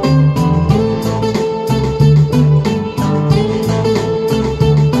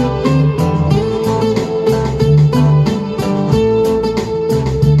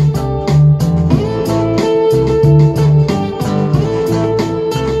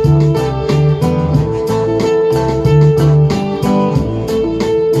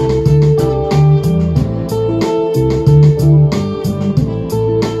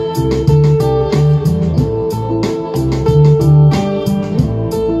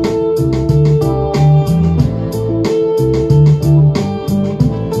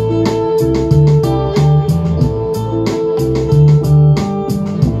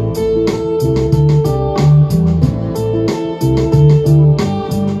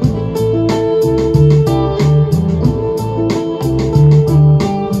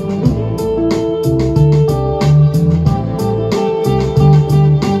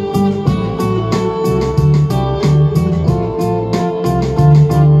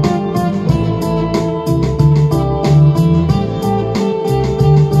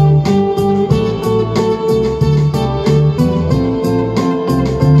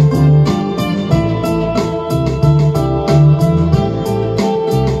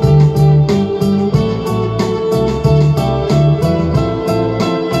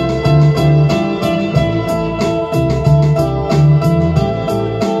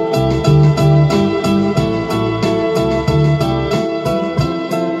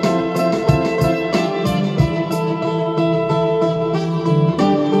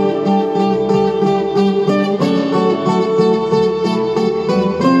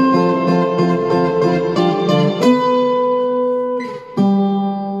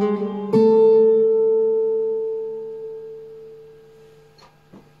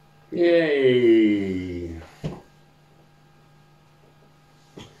 Yay!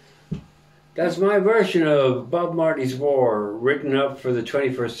 That's my version of Bob Marley's War, written up for the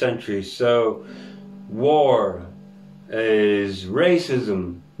 21st century. So, war is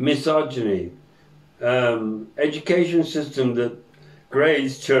racism, misogyny, education system that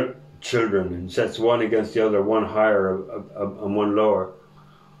grades children and sets one against the other, one higher and one lower.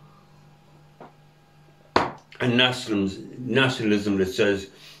 And nationalism that says,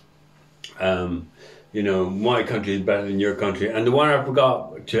 you know, my country is better than your country. And the one I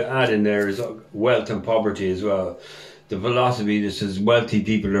forgot to add in there is wealth and poverty as well. The philosophy that says wealthy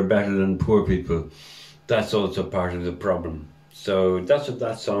people are better than poor people. That's also part of the problem. So that's what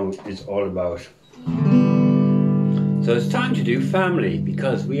that song is all about. So it's time to do family,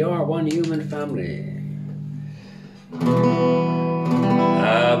 because we are one human family.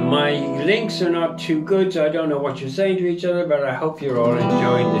 My links are not too good, so I don't know what you're saying to each other, but I hope you're all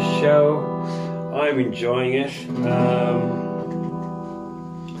enjoying the show. I'm enjoying it.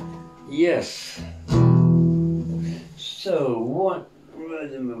 Yes. So what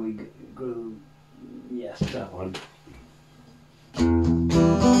rhythm are we go? Yes, that one.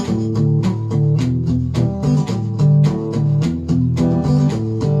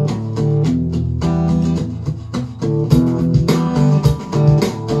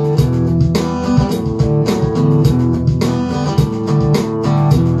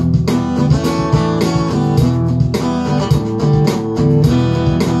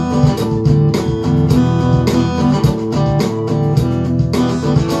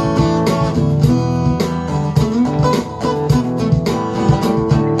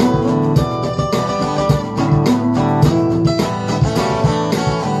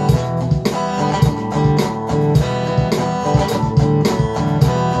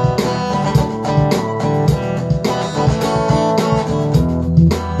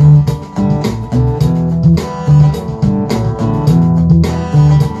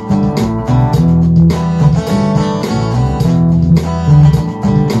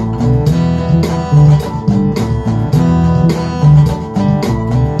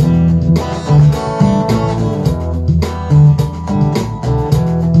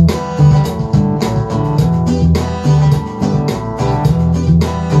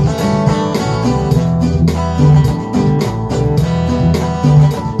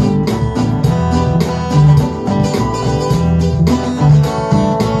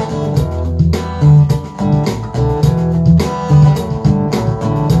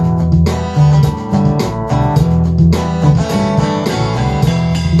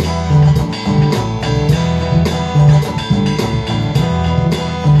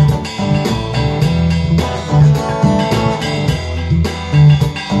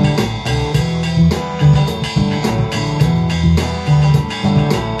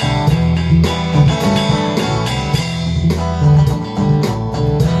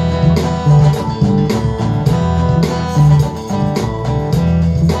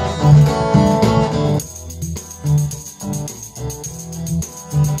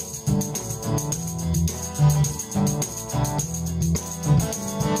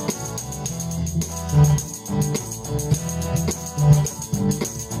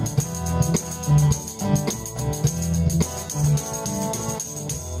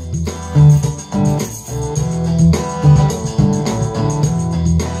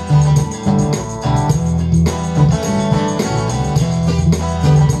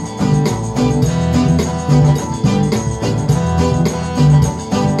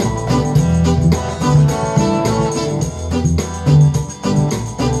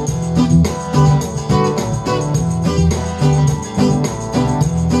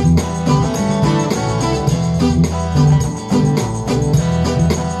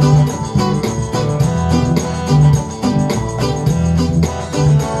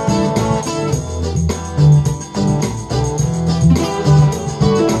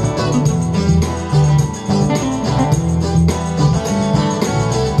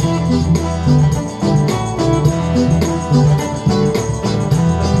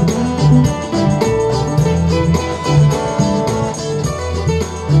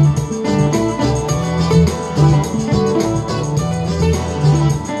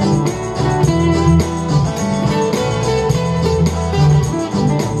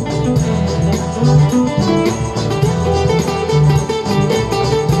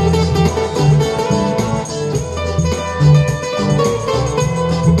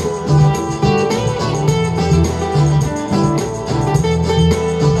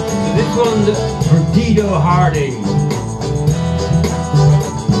 and Tito Harding.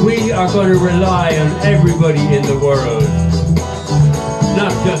 We are going to rely on everybody in the world,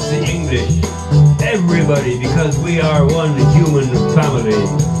 not just the English, everybody, because we are one human family.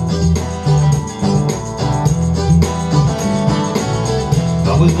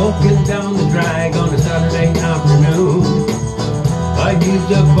 I was walking down the drag on a Saturday afternoon. I'd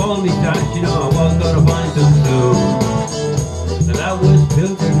used up all my stash, you know, I was gonna find some soon. And that was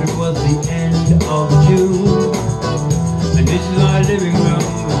filtered, it was the end of June. And this is my living room,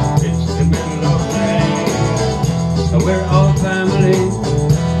 it's the middle of May. And we're all family,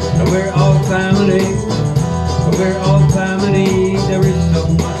 and we're all family, and we're all family, there is so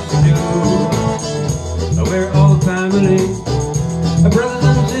much to do. And we're all family, and brothers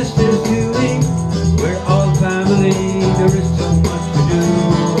and sisters to me, we're all family, there is so much to do.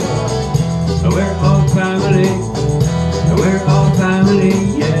 And we're all family, and we're all family,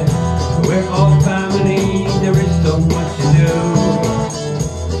 yeah. And we're all family, there is so much to do.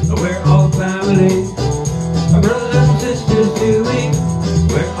 And we're all family, and brothers and sisters to me,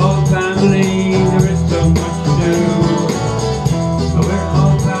 we're all family, there is so much to do. And we're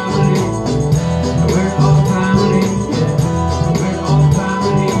all family, and we're all family, yeah. And we're all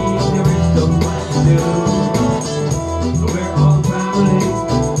family, there is so much to do. And we're all family,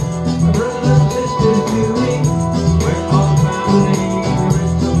 and brothers and sisters to me, we're all family, there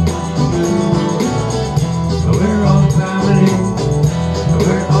is so much to do. And we're all family, and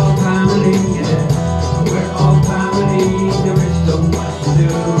we're all family, yeah. And we're all family, there is so much to do.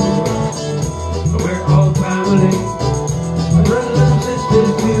 And we're all family, my brothers and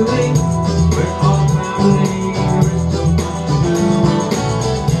sisters to me, we're all family, there is so much to do.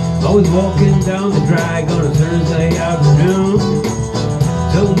 I was walking down the drag on a Thursday afternoon.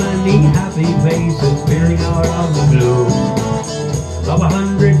 So many happy faces peering out of the blue. Of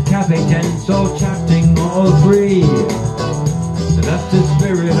 100 cafe tents all chatting all free. And that's the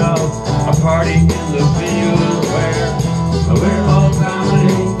spirit of a party in the field where we're all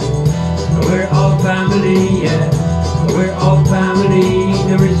family, we're all family, yeah. We're all family,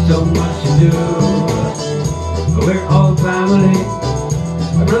 there is so much to do. We're all family,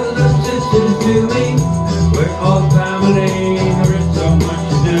 my brothers and sisters to me, we're all family, there is so much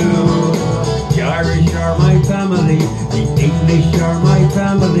to do. The Irish are my family, the English are my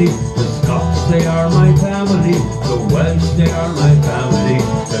family, the Scots they are my family, the Welsh they are my family,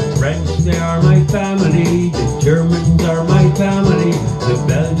 the French they are my family, the Germans are my family, the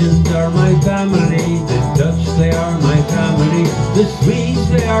Belgians are my family, the Dutch they are my family, the Swedes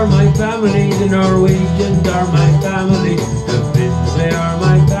they are my family, the Norwegians are my family, the Finns they are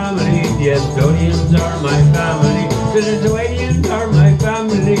my family, the Estonians are my family, the Lithuanians are my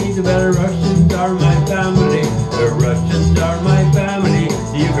family, the Belarusians are my family, the Russians are my family,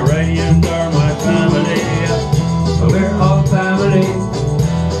 the Ukrainians are my family. We're all family,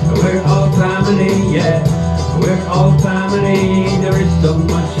 we're all family, yeah. We're all family, there is so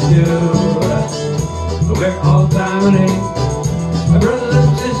much to do. We're all family, my brothers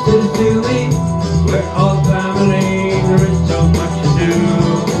and sisters to me, we're all family, there is so much to do.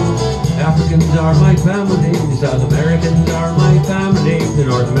 Africans are my family, the South Americans are my family, the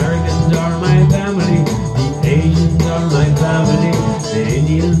North Americans are my family, the Asians are my family, the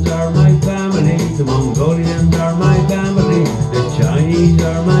Indians are my family, the Mongolians are my family, the Chinese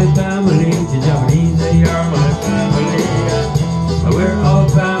are my family, the Japanese they are my family. We're all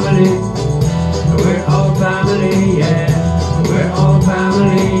family, we're all family, yeah. We're all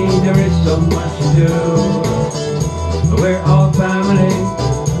family, there is so much to do. We're all family,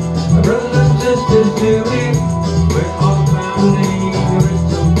 my brothers and sisters to me, we're all family, there is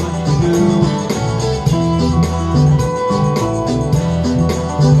so much to do.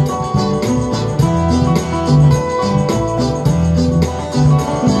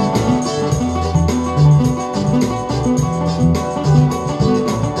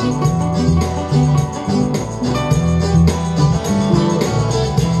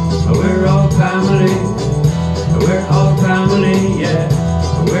 We're all family, we're all family, yeah.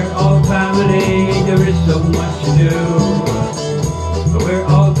 We're all family, there is so much to do. We're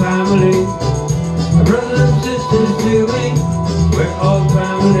all family, my brothers and sisters to me, we're all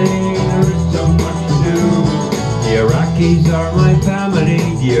family, there is so much to do. The Iraqis are my family,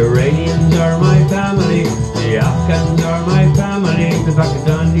 the Iranians are my family, the Afghans are my family, the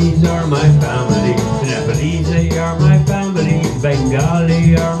Pakistanis are my family, the Nepalese they are my family, the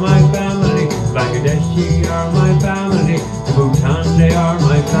Bengali are my family, the Bangladeshi are my family, the Bhutan they are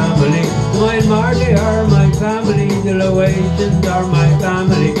my family, the Myanmar they are my family, the Laotians are my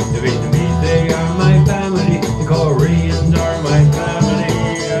family, the Vietnamese they are my family, the Koreans are my family.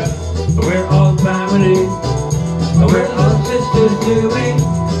 We're sisters to me.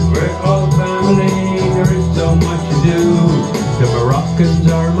 We're all family, there is so much to do. The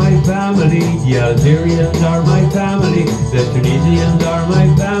Moroccans are my family, the Algerians are my family, the Tunisians are my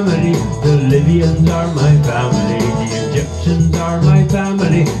family, the Libyans are my family, the Egyptians are my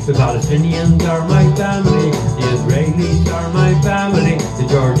family, the Palestinians are my family, the Israelis are my family, the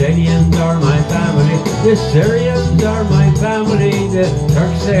Jordanians are my family, the Syrians are my family, the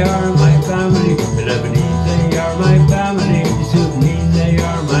Turks they are my family, the Lebanese they are my family, the Sudanese they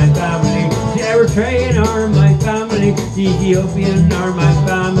are my family, the Eritrean are my family, the Ethiopian are my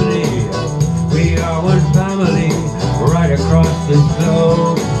family. We are one family, right across this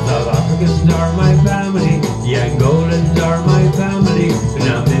globe. South Africans are my family, the Angolans are my family, the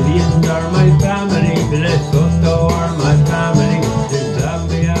Namibians are my family, the Lesotho are my family, the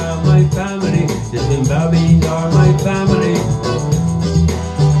Zambia are my family, the Zimbabweans are my family.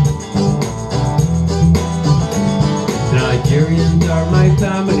 The Nigerians are my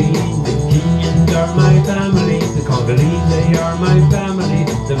family, the Kenyans are my family, the Congolese they are my family,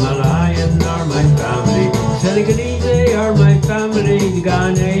 the Malayan are my family, the Senegalese they are my family, the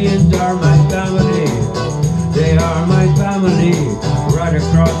Ghanaians are my family, they are my family, right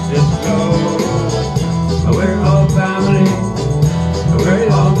across this globe. We're all family, we're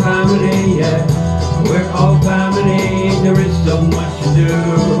all family, yeah, we're all family, there is so much to do.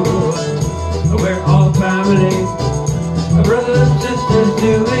 We're all family, my brothers and sisters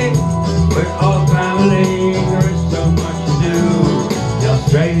to me. We're all family, there is so much to do. The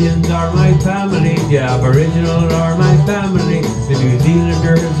Australians are my family, the Aboriginal are my family, the New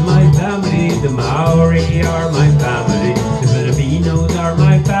Zealanders my family, the Maori are my family, the Filipinos are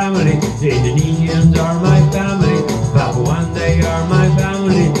my family, the Indonesians are my family, Papuan they are my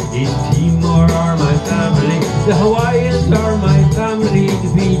family, East Timor are my family, the Hawaiians are my family,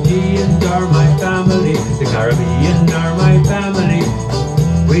 the Fijians are my family, the Caribbean are my family.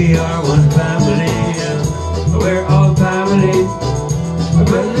 We are one family, we're all family, my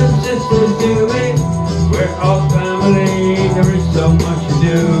brothers and sisters to me. We're all family, there is so much to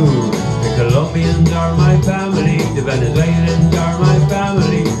do. The Colombians are my family, the Venezuelans are my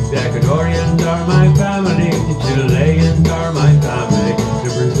family, the Ecuadorians are my family, the Chileans are my family,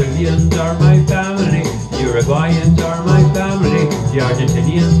 the Brazilians are my family, the Uruguayans are my family, the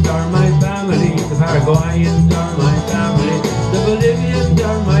Argentinians are my family, the Paraguayans are my family, the Bolivians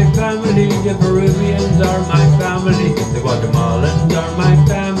are my family, the Peruvians are my family, the Guatemalans are my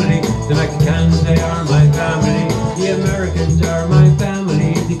family, the Mexicans they are my family, the Americans are my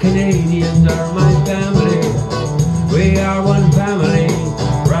family, the Canadians are my family. We are one family,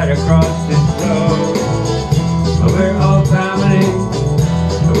 right across this globe. We're all family,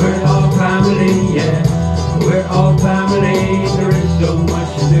 we're all family, yeah. We're all family, there is so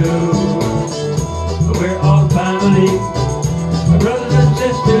much to do. We're all family, my brothers and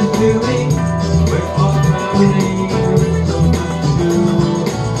sisters to me. We're all family, there is so much to do.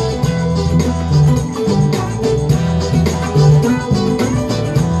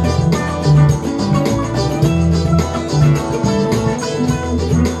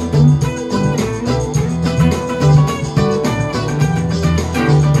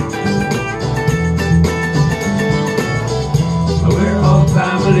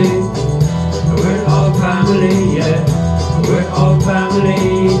 We're all family, yeah. We're all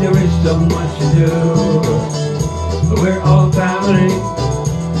family, there is so much to do. We're all family,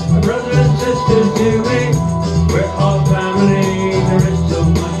 my brothers and sisters to me. We're all family, there is so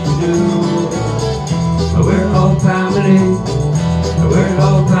much to do. We're all family, we're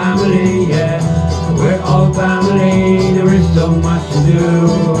all family, yeah. We're all family, there is so much to do.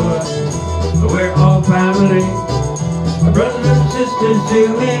 We're all family, my brothers and sisters to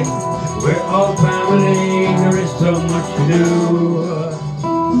me. We're all family, there is so much to do.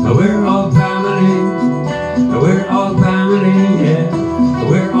 We're all family, we're all family, yeah.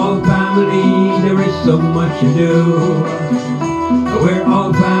 We're all family, there is so much to do. We're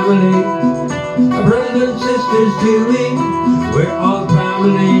all family, brothers and sisters to me. We're all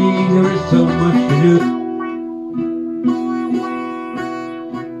family, there is so much to do.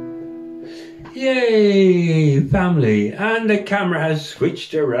 Yay, family, and the camera has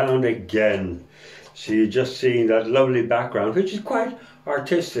switched around again. So you're just seeing that lovely background, which is quite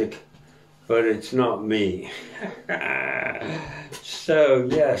artistic, but it's not me. So,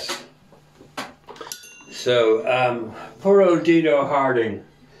 yes. So, poor old Dino Harding.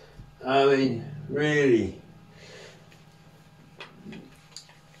 I mean, really.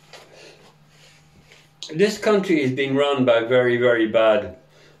 This country is being run by very, very bad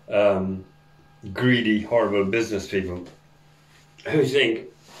greedy, horrible business people who think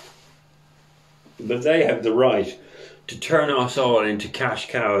that they have the right to turn us all into cash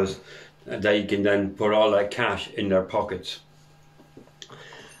cows that you can then put all that cash in their pockets.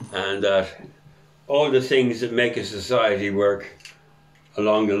 And that all the things that make a society work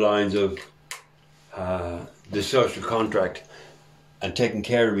along the lines of the social contract and taking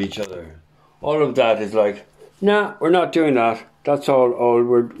care of each other, all of that is like, nah, we're not doing that. That's all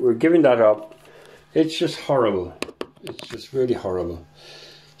we're giving that up. It's just horrible. It's just really horrible.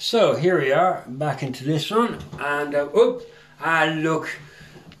 So here we are, back into this one, and look,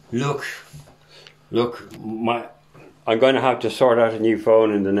 I'm going to have to sort out a new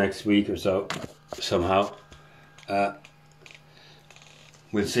phone in the next week or so, somehow.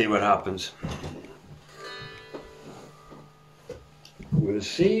 We'll see what happens. We'll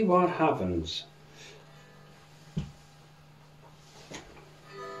see what happens.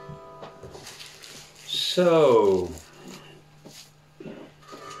 So,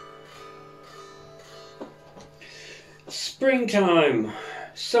 springtime,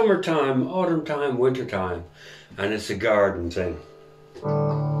 summertime, autumn time, winter time, and it's a garden thing.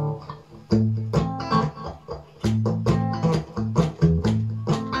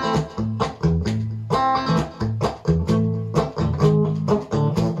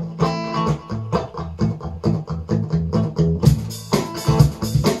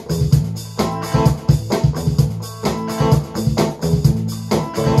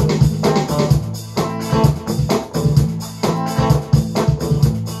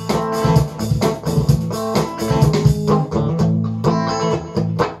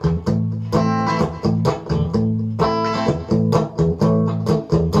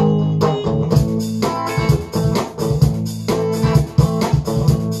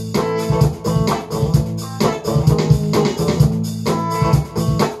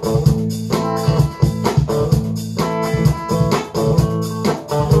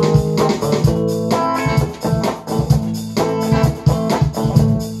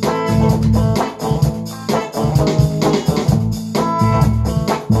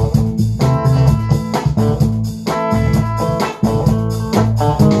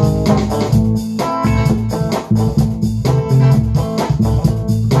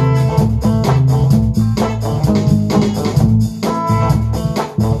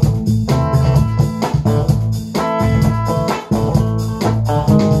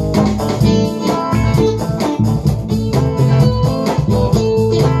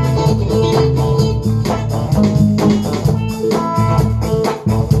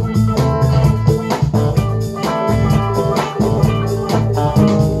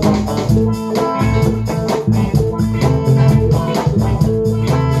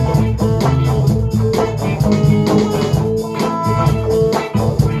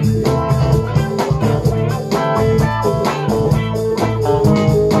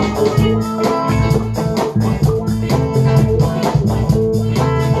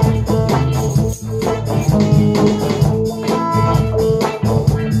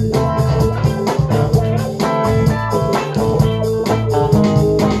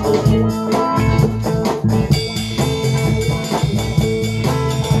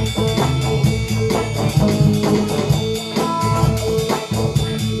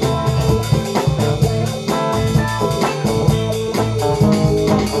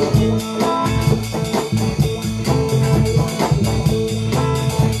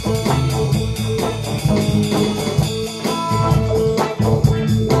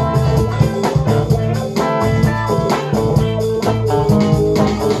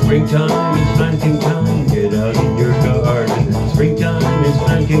 Springtime is planting time, get out in your garden. Springtime is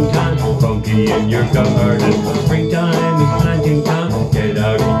planting time, funky in your garden. Springtime is planting time, get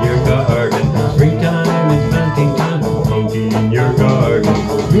out in your garden. Springtime is planting time, funky in your garden.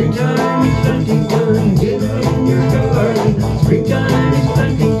 Springtime is planting time, get out in your garden. Springtime is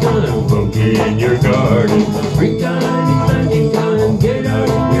planting time, funky in your garden. Springtime is planting time, get out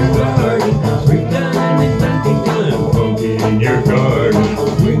in your garden. Springtime is planting time, funky in your garden.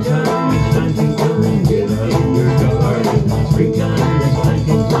 Springtime is planting time, get out in your garden. Springtime is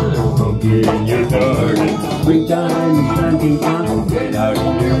planting time, funky in your garden. Springtime is planting time, get out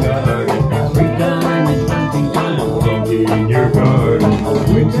in your garden. Springtime is planting time, funky in your garden.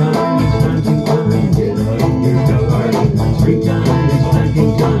 Springtime is planting time, get out in your garden. Springtime is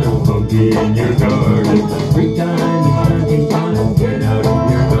planting time, funky in your garden. Springtime is planting time, get out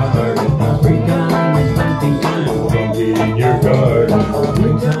in your garden. Springtime is planting time, funky in your garden.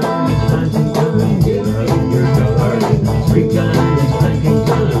 Springtime is planting time, get out in your garden. Springtime is planting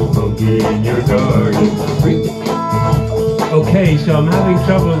time, funky in your garden. Okay, so I'm having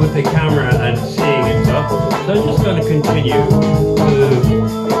trouble with the camera and seeing and stuff, so I'm just going to continue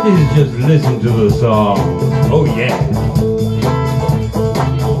to This is just listen to the song. Oh yeah.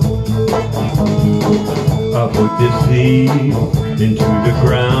 I put the seed into the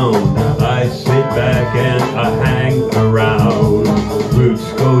ground. I sit back and I hang around.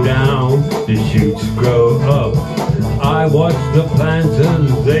 Roots go down, the shoots grow up. I watch the plants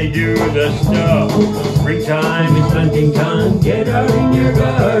as they do the stuff. Springtime is planting time, get out in your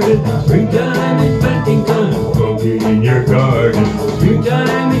garden. Springtime is planting time, go get in your garden.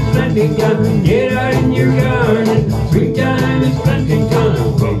 Springtime is planting time, get out in your garden. Springtime is planting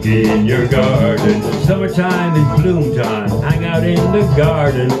time, go get in your garden. Summertime is bloom time, hang out in the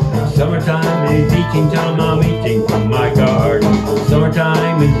garden. Summertime is eating time, I'm eating from my garden.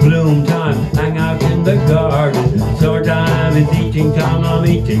 Summertime is bloom time, hang out in the garden. Summertime is eating time, I'm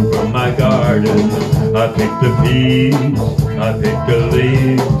eating from my garden. I pick the peas, I pick the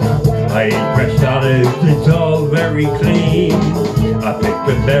leaves. I eat fresh olives, it's all very clean. I pick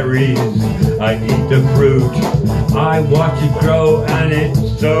the berries, I eat the fruit. I watch it grow and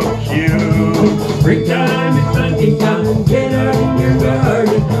it's so cute. Springtime is planting time, get out in your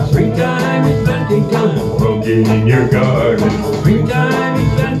garden. Springtime is planting time, go get in your garden. Springtime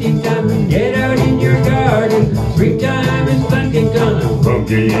is planting time, get out in your garden. Springtime is planting time, go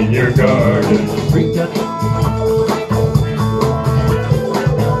get in your garden. Springtime.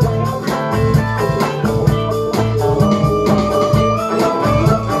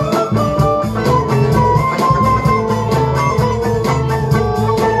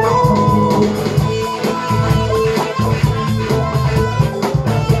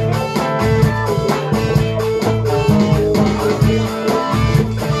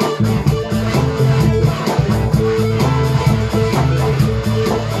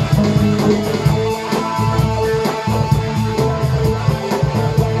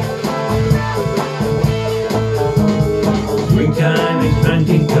 Springtime is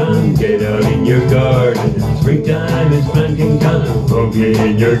planting time, get out in your garden. Springtime is planting time, go get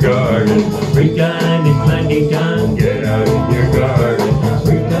in your garden. Springtime is planting time, get out in your garden.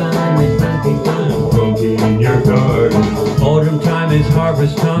 Springtime is planting time, go get in your garden. Autumn time is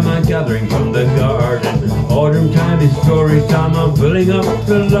harvest time, I'm gathering from the garden. Autumn time is storage time, I'm filling up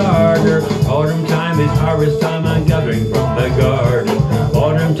the larder. Autumn time is harvest time, I'm gathering from the garden.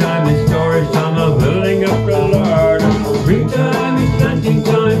 Autumn time is storage time, I'm filling up the larder. Springtime is planting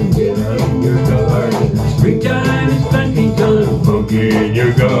time, get out in your garden. Springtime is planting time, go get in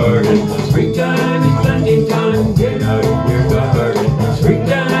your garden. Springtime is planting time, get out in your garden.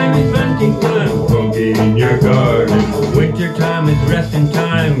 Springtime is planting time, go get in your garden. Winter time is resting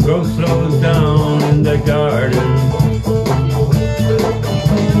time, growth slows down in the garden.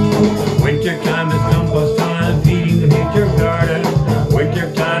 Winter time is compost time, feeding the future garden.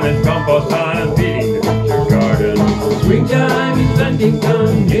 Winter time is compost time, feeding the future garden. Springtime is planting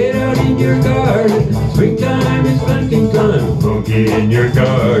time, get out in your garden. Springtime is planting time, go get in your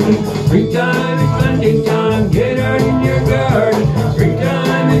garden. Springtime is planting time, get out in your garden.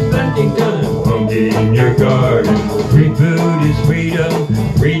 Springtime is planting time, go get in your garden. Free food is freedom,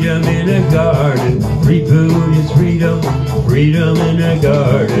 freedom in a garden. Free food is freedom, freedom in a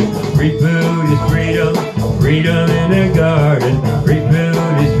garden. Free food is freedom, freedom in a garden. Free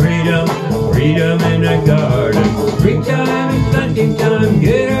food is freedom, freedom in a garden. Springtime is planting time,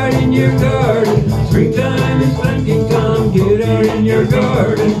 get out in your garden. Springtime is planting time, get out in your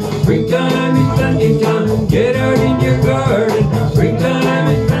garden. Springtime is planting time, get out in your garden. Springtime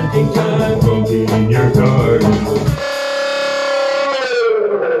is planting time, go get in your garden.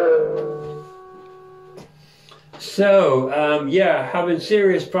 So, yeah, having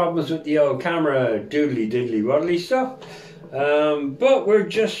serious problems with the old camera doodly diddly waddly stuff. But we're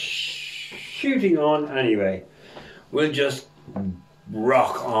just shooting on anyway. We'll just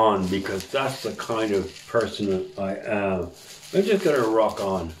rock on because that's the kind of person I am. I'm just gonna rock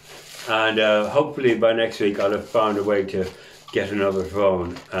on. And hopefully by next week I'll have found a way to get another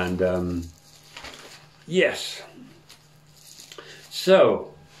phone. And yes.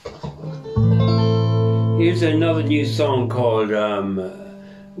 So, here's another new song called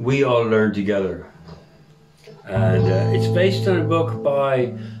We All Learn Together. And it's based on a book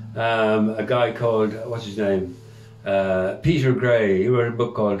by a guy called, what's his name? Peter Gray. He wrote a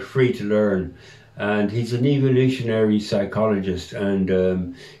book called Free to Learn. And he's an evolutionary psychologist.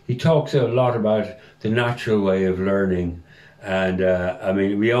 And he talks a lot about the natural way of learning. And I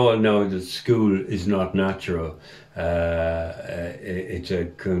mean, we all know that school is not natural. It's a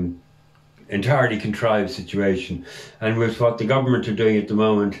entirely contrived situation, and with what the government are doing at the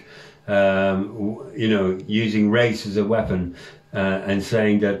moment, you know, using race as a weapon, and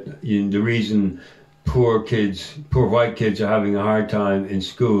saying that the reason poor white kids are having a hard time in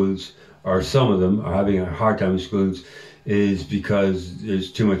schools, or some of them are having a hard time in schools, is because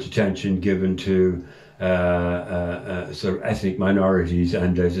there's too much attention given to sort of ethnic minorities,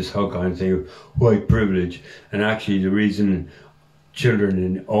 and there's this whole kind of thing of white privilege. And actually the reason children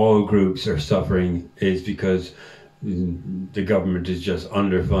in all groups are suffering is because the government is just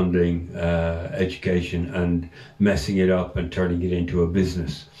underfunding education and messing it up and turning it into a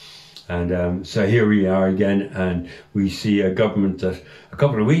business. And so here we are again, and we see a government that a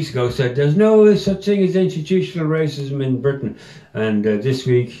couple of weeks ago said there's no such thing as institutional racism in Britain, and this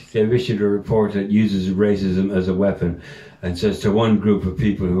week they've issued a report that uses racism as a weapon and says to one group of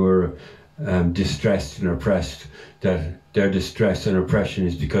people who are distressed and oppressed that their distress and oppression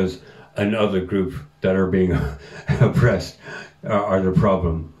is because another group that are being oppressed are the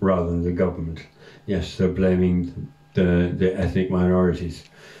problem rather than the government. Yes, they're blaming the ethnic minorities.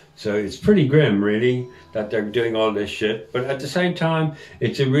 So it's pretty grim, really, that they're doing all this shit. But at the same time,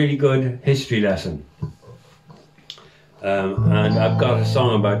 it's a really good history lesson. And I've got a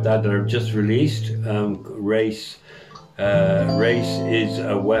song about that I've just released. Race is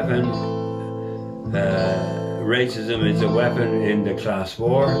a weapon. Racism is a weapon in the class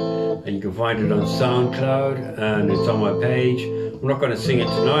war. And you can find it on SoundCloud, and it's on my page. I'm not going to sing it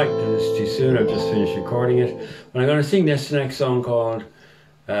tonight because it's too soon. I've just finished recording it. But I'm going to sing this next song called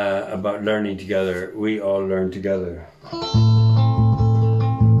about learning together. We all learn together.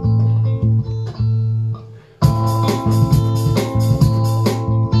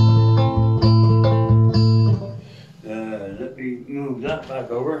 Let me move that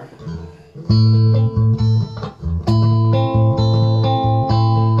back over.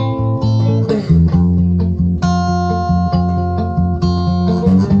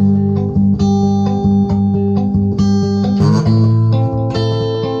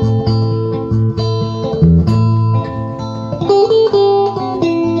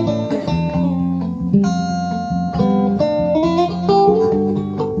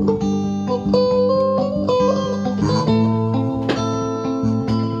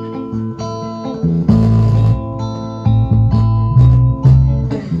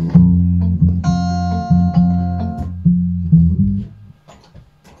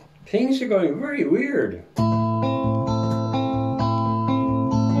 Things are going very weird.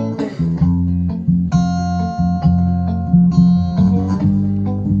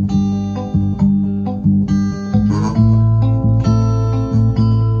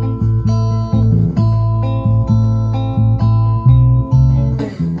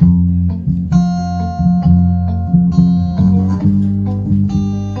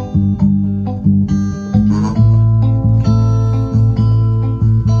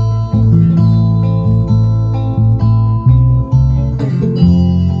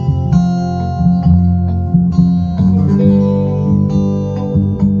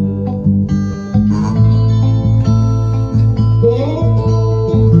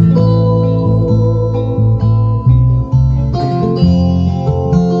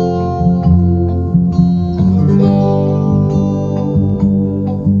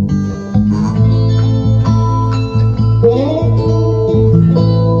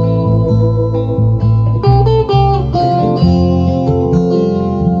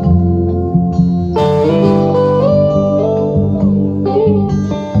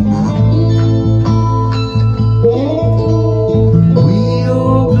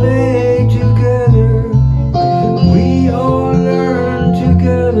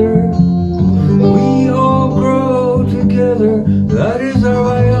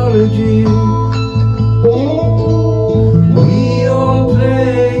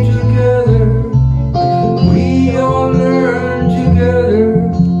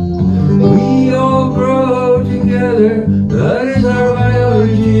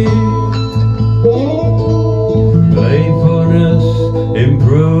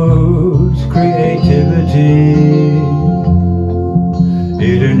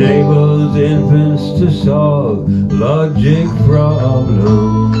 It enables infants to solve logic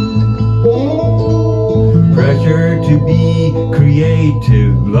problems. Pressure to be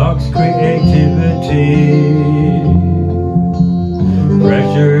creative blocks creativity.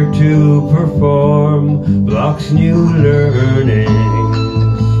 Pressure to perform blocks new learning.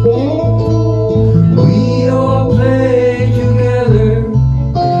 We all play together.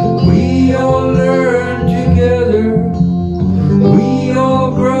 We all learn together. We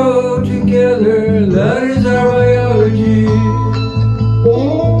all grow together. That is our biology.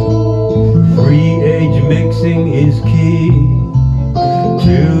 Free age mixing is key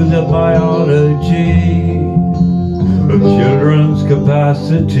to the biology of children's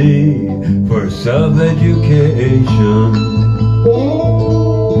capacity for self-education.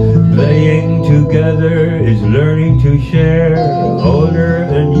 Playing together is learning to share, older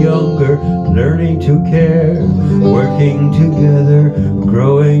and younger, learning to care, working together,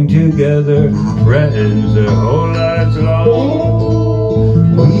 growing together, friends their whole lives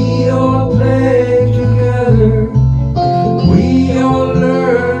long. We all play together, we all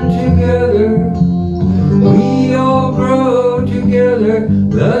learn together, we all grow together,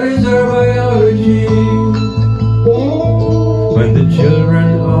 that is our biology. When the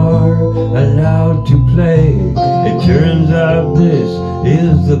children are allowed to play, it turns out this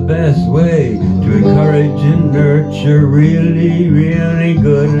is the best way to encourage and nurture really, really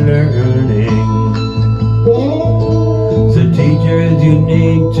good learning. So teachers, you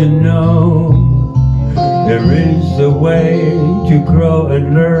need to know there is a way to grow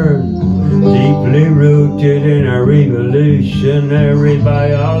and learn, deeply rooted in our evolutionary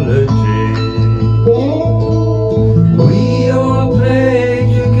biology. We all play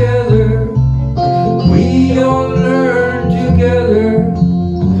together, we all learn together,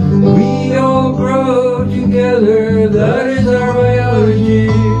 we all grow together, that is our biology.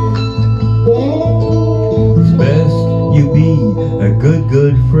 It's best you be a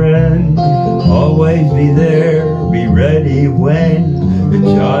good friend, always be there, be ready when the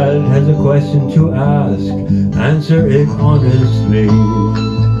child has a question to ask, answer it honestly.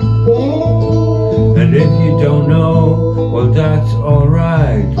 And if you don't know, well that's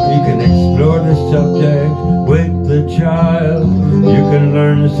alright. You can explore the subject with the child. You can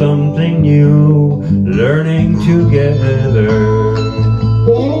learn something new, learning together.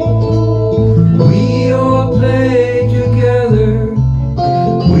 We all play together,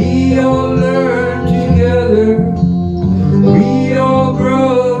 we all learn together, we all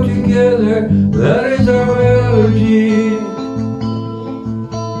grow together, that is our biology.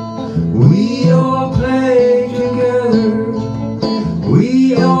 We all play together,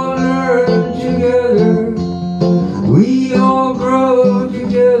 we all learn together, we all grow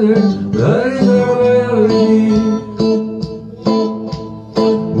together, that is our biology.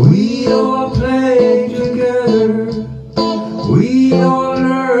 We all play together, we all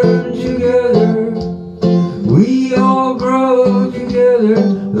learn together, we all grow together,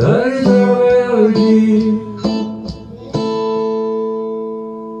 that is our biology.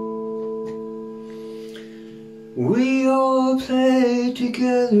 We all play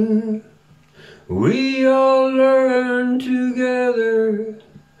together, we all learn together,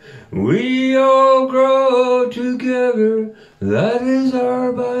 we all grow together, that is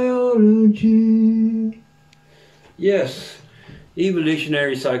our biology. Yes,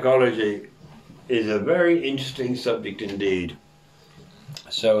 evolutionary psychology is a very interesting subject indeed.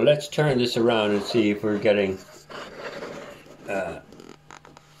 So let's turn this around and see if we're getting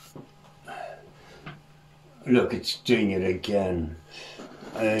look, it's doing it again.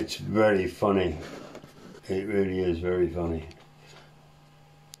 It's very funny. It really is very funny.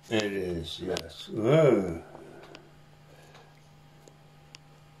 It is, yes. Whoa.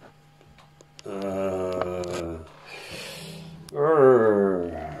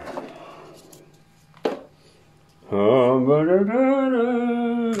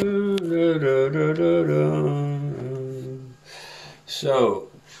 So,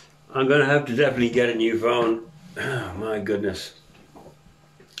 I'm going to have to definitely get a new phone. Oh, my goodness.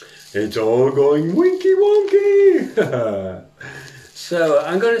 It's all going winky wonky. So,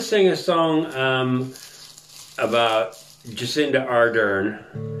 I'm going to sing a song about Jacinda Ardern.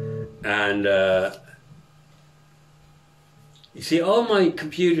 And you see, all my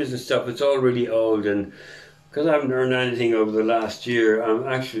computers and stuff, it's all really old. And because I haven't learned anything over the last year, I'm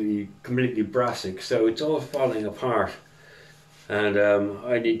actually completely brassic. So, it's all falling apart. And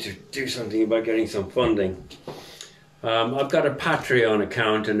I need to do something about getting some funding. I've got a Patreon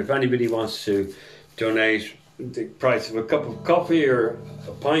account, and if anybody wants to donate the price of a cup of coffee or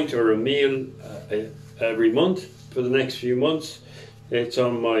a pint or a meal every month for the next few months, it's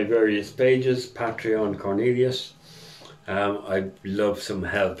on my various pages, Patreon Cornelius. I'd love some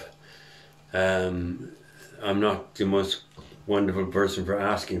help. I'm not the most wonderful person for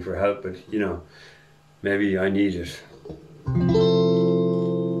asking for help, but you know, maybe I need it.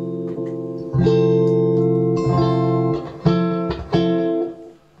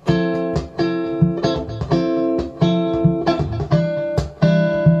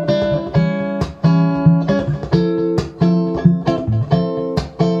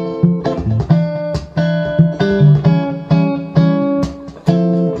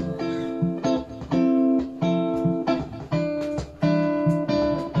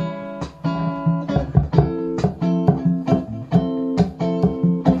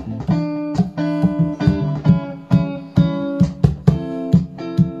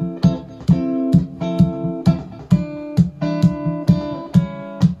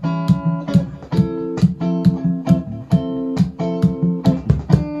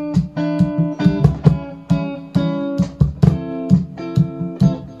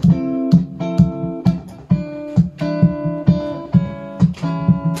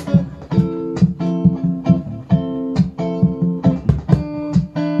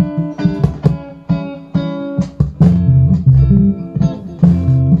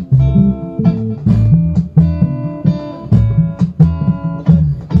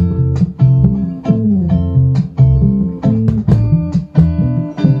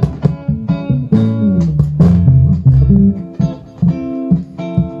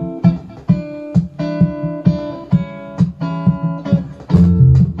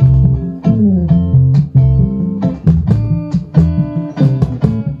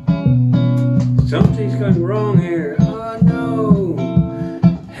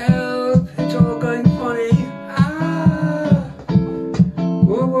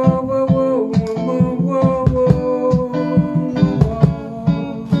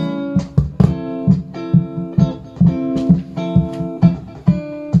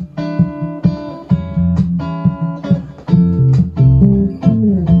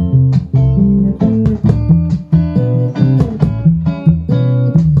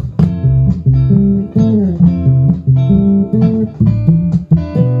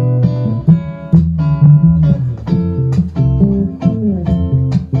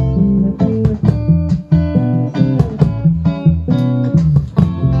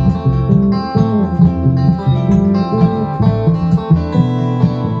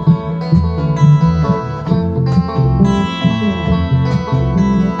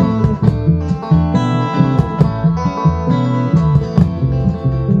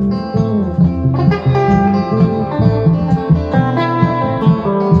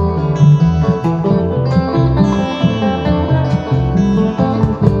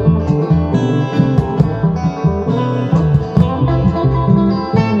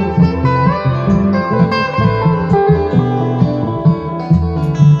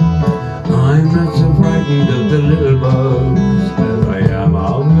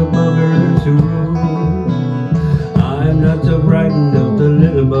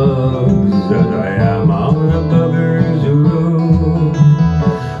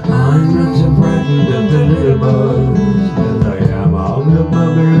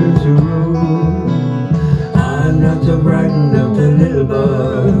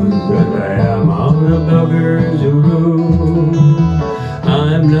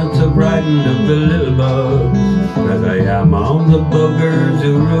 not so frightened of the little bugs as I am on the buggers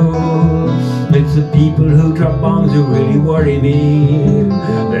who rule. It's the people who drop bombs who really worry me.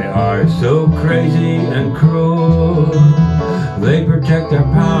 They are so crazy and cruel. They protect our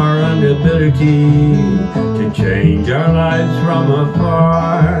power and ability to change our lives from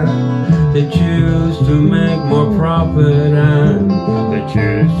afar. They choose to make more profit and they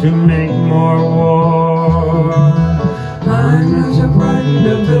choose to make more war. I'm not so frightened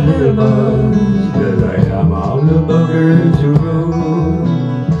of the little bugs as I am of the buggers who rule.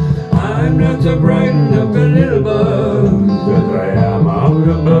 I'm not so frightened of the little bugs as I am of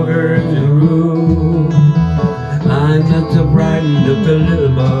the buggers who rule. I'm not so frightened of the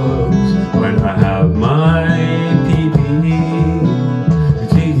little bugs when I have my PPE.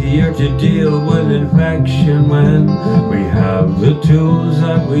 It's easier to deal with infection when we have the tools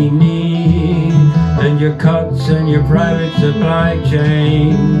that we need. And your cuts and your private supply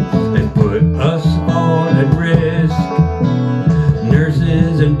chain has put us all at risk.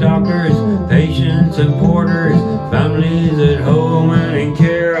 Nurses and doctors, patients and porters, families at home and in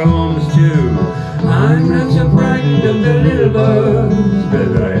care homes too. I'm not so frightened of the little bugs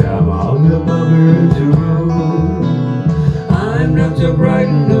as I am of the buggers who rule. I'm not so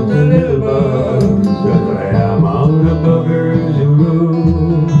frightened of the little bugs as I am of the buggers who rule.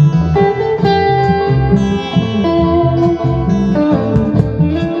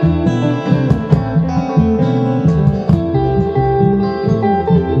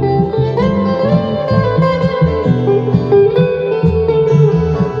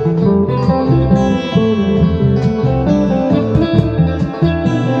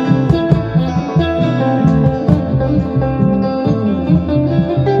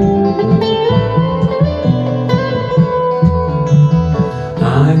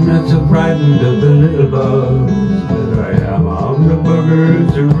 I'm not so frightened of the little bugs as I am of the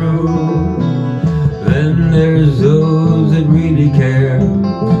buggers who rule. Then there's those that really care.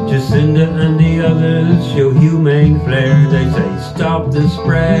 Jacinda and the others show humane flair. They say stop the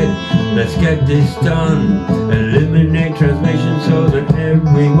spread, let's get this done. Eliminate transmission so that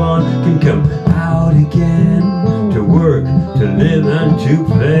everyone can come out again to work, to live and to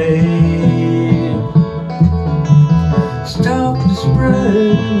play. Stop the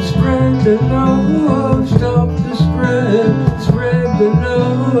spread, spread the love. Stop the spread, spread the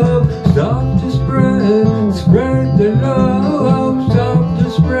love. Stop the spread, spread the love. Stop the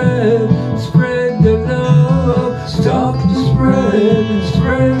spread, spread the love. Stop the spread,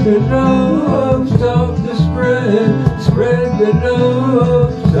 spread the love. Stop the spread, spread the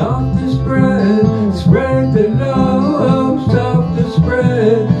love. Stop the spread, spread the love. Stop the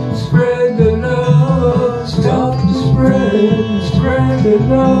spread, spread the love. Stop the spread, spread the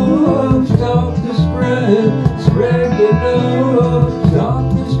love. Stop the spread, spread the love. Stop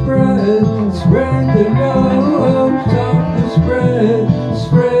the spread, spread the love. Stop the spread,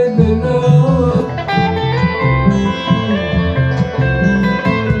 spread the love.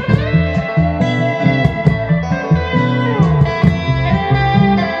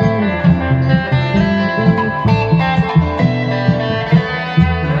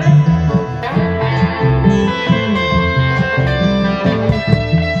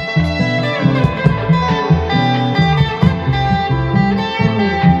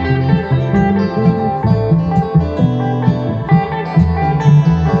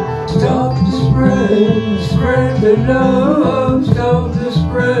 Spread the love, stop the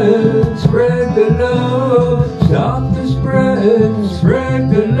spread, spread the love, stop the spread, spread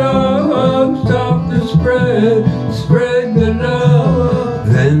the love, stop the spread, spread the love.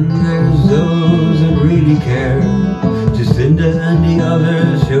 Then there's those that really care. Jacinda and the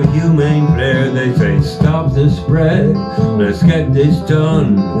others show humane flair. They say stop the spread, let's get this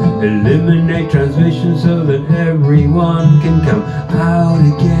done. Eliminate transmission so that everyone can come out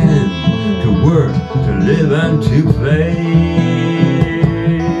again to work, to live and to play.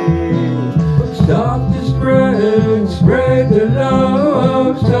 Stop the spread, spread the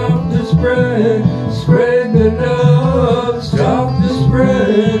love. Stop the spread, spread the love. Stop the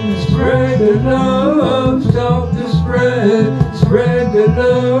spread, spread the love. Stop the spread, spread the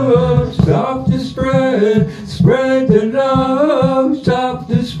love. Stop the spread, spread the love. Stop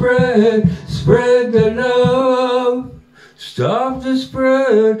the spread, spread the love. Stop the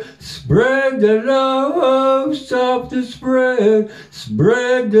spread, spread the love. Stop the spread,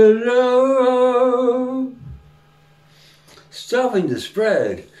 spread the love. Stopping the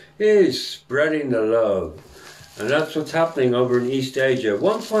spread is spreading the love. And that's what's happening over in East Asia.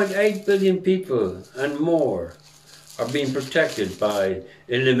 1.8 billion people and more are being protected by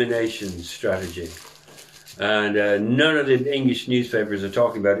elimination strategy. and none of the English newspapers are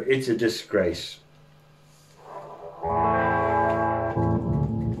talking about it. It's a disgrace.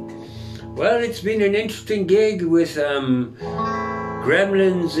 Well, it's been an interesting gig with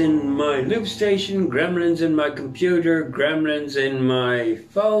gremlins in my loop station, gremlins in my computer, gremlins in my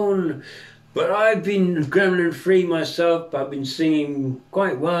phone. But I've been gremlin free myself. I've been singing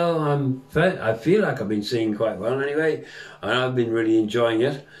quite well. I feel like I've been singing quite well anyway, and I've been really enjoying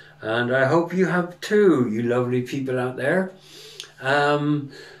it. And I hope you have too, you lovely people out there.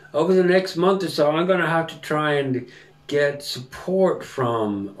 Over the next month or so, I'm going to have to try and get support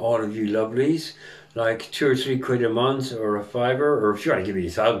from all of you lovelies, like 2 or 3 quid a month or a £5, or if you want to give me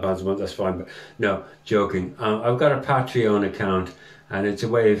 £1,000 a month, that's fine. But no, joking. I've got a Patreon account, and it's a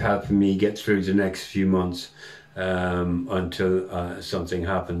way of helping me get through the next few months until something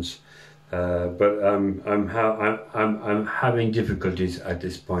happens. But I'm having difficulties at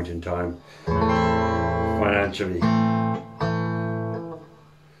this point in time financially.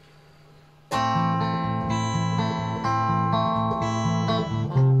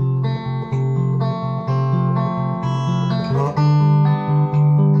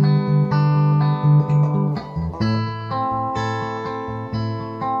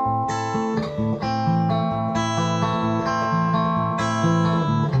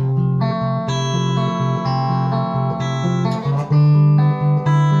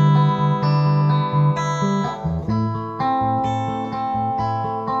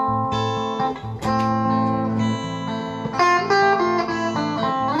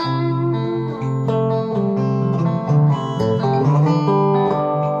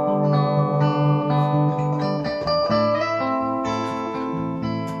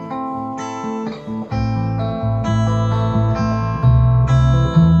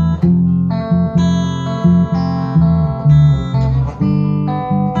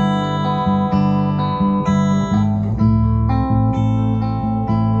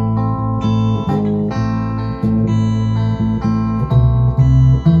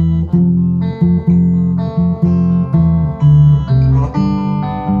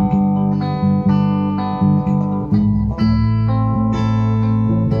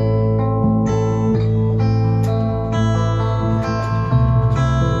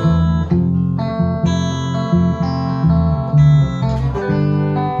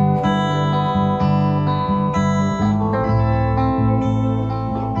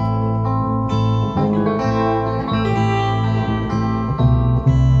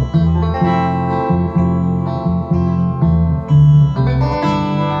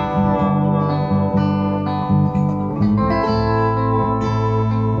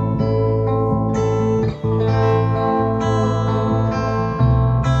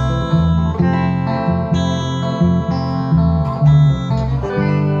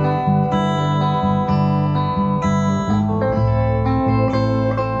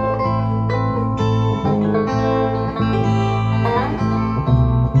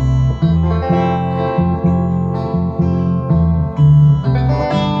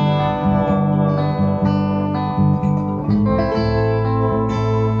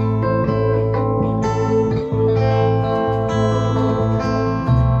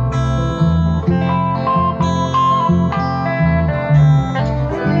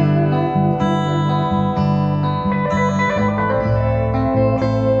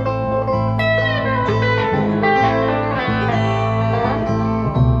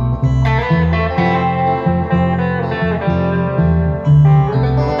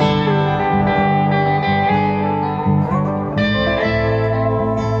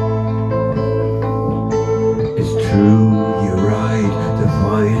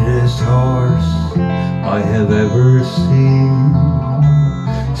 I have ever seen,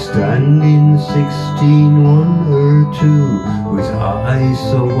 standing 16, 1 or 2, with eyes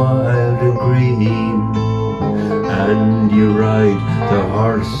so wild and green. And you ride the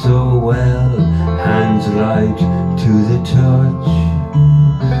horse so well, hands light to the touch.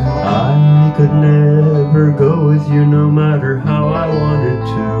 I could never go with you no matter how I wanted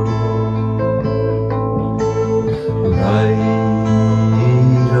to. Ride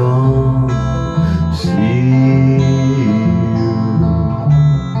on, see you.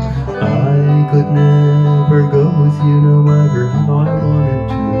 I could never go with you no matter how I wanted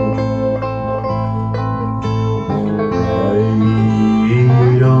to.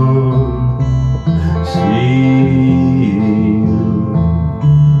 Ride on, see you.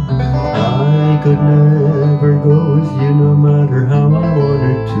 I could never go with you no matter how I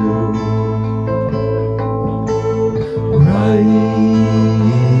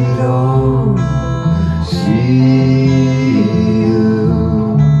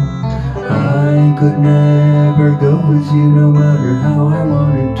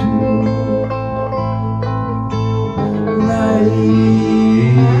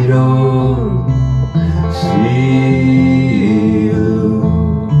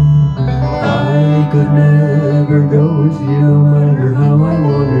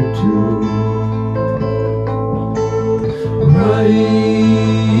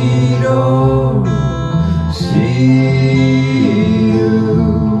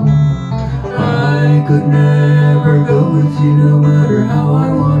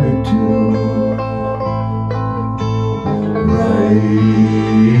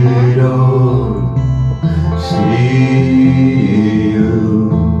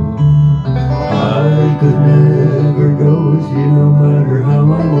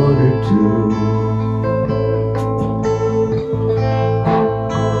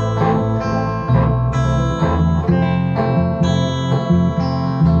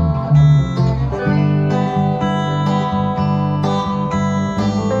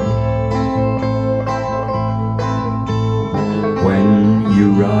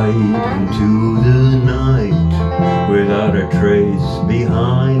Ride into the night without a trace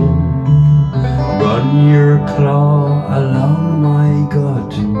behind. Run your claw along my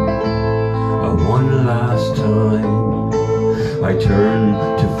gut one last time. I turn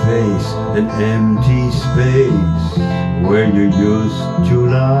to face an empty space where you used to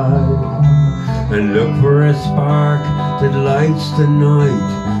lie, and look for a spark that lights the night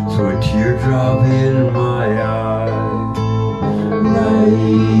through a teardrop in my eye.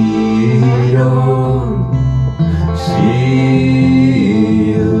 Right on,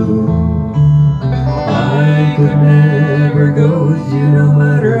 see you. I could never go with you no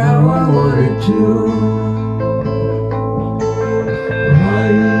matter how I wanted to.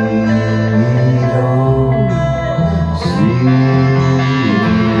 Right on, see you.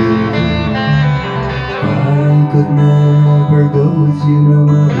 I could never go with you no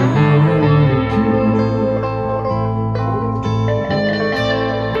matter how I wanted to.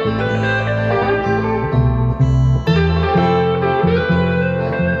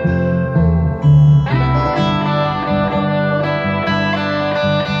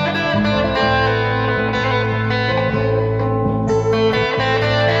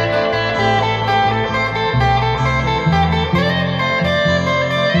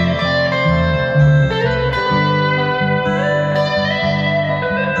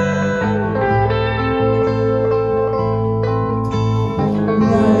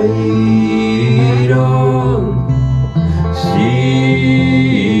 Right on,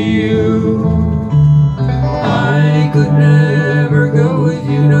 see you. I could never go with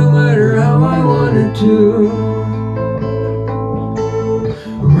you no matter how I wanted to.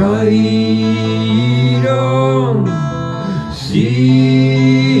 Right on,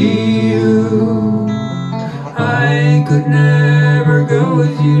 see you. I could never go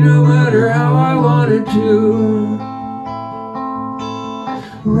with you no matter how I wanted to.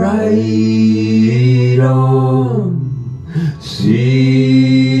 Right on,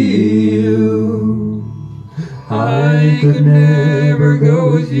 see you. I could never go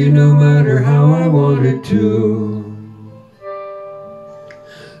with you no matter how I wanted to.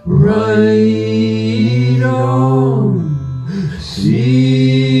 Right on,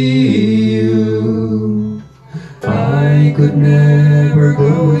 see you. I could never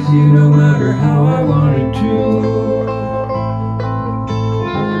go with you no matter how I wanted to.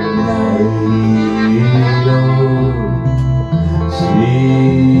 Right on,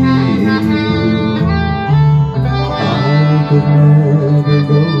 see you. I could never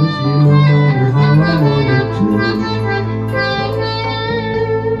go with you no matter how I wanted to.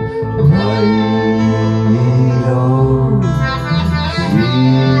 Right on, see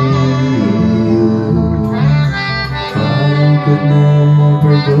you. I could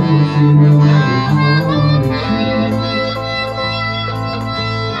never go with you no matter how I wanted to.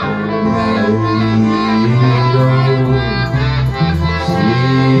 Right on,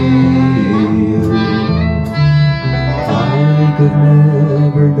 see you. I could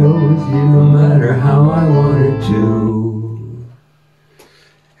never go with you no matter how I wanted to.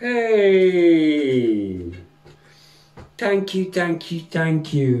 Hey! Thank you, thank you,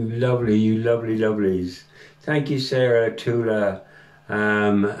 thank you. Lovely, you lovely lovelies. Thank you, Sarah, Tula,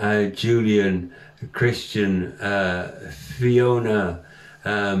 Julian, Christian, Fiona,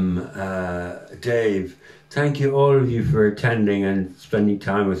 Dave. Thank you, all of you, for attending and spending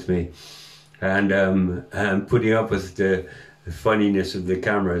time with me, and putting up with the funniness of the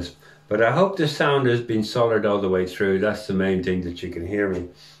cameras. But I hope the sound has been solid all the way through. That's the main thing, that you can hear me.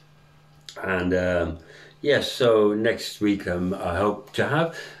 And yes, so next week I hope to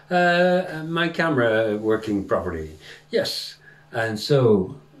have my camera working properly. Yes, and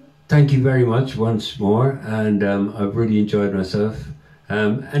so thank you very much once more, and I've really enjoyed myself.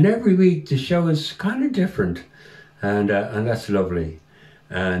 And every week the show is kind of different, and that's lovely.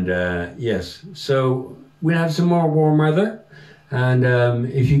 And yes, so we'll have some more warm weather, and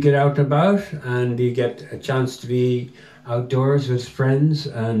if you get out and about and you get a chance to be outdoors with friends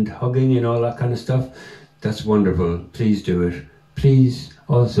and hugging and all that kind of stuff, that's wonderful. Please do it. Please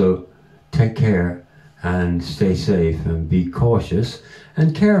also take care and stay safe and be cautious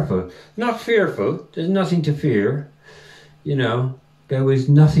and careful. Not fearful. There's nothing to fear. You know, there was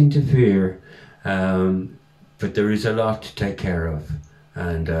nothing to fear, but there is a lot to take care of,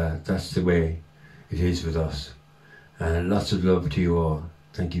 and that's the way it is with us. And lots of love to you all.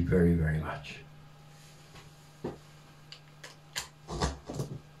 Thank you very, very much.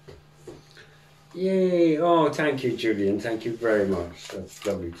 Yay! Oh, thank you, Julian. Thank you very much. That's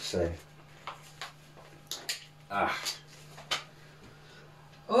lovely to say. Ah.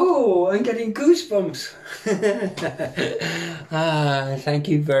 Oh. Oh, I'm getting goosebumps. Thank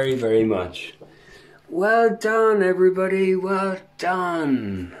you very, very much. Well done, everybody. Well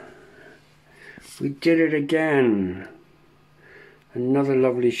done. We did it again. Another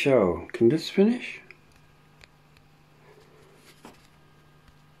lovely show. Can this finish?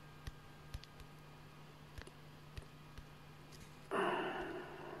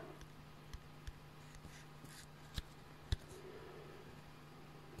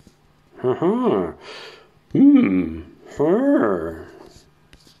 Haha. Her.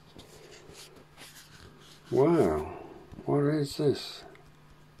 Wow. What is this?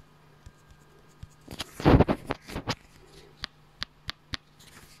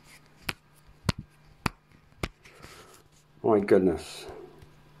 My goodness.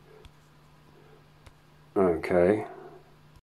 Okay.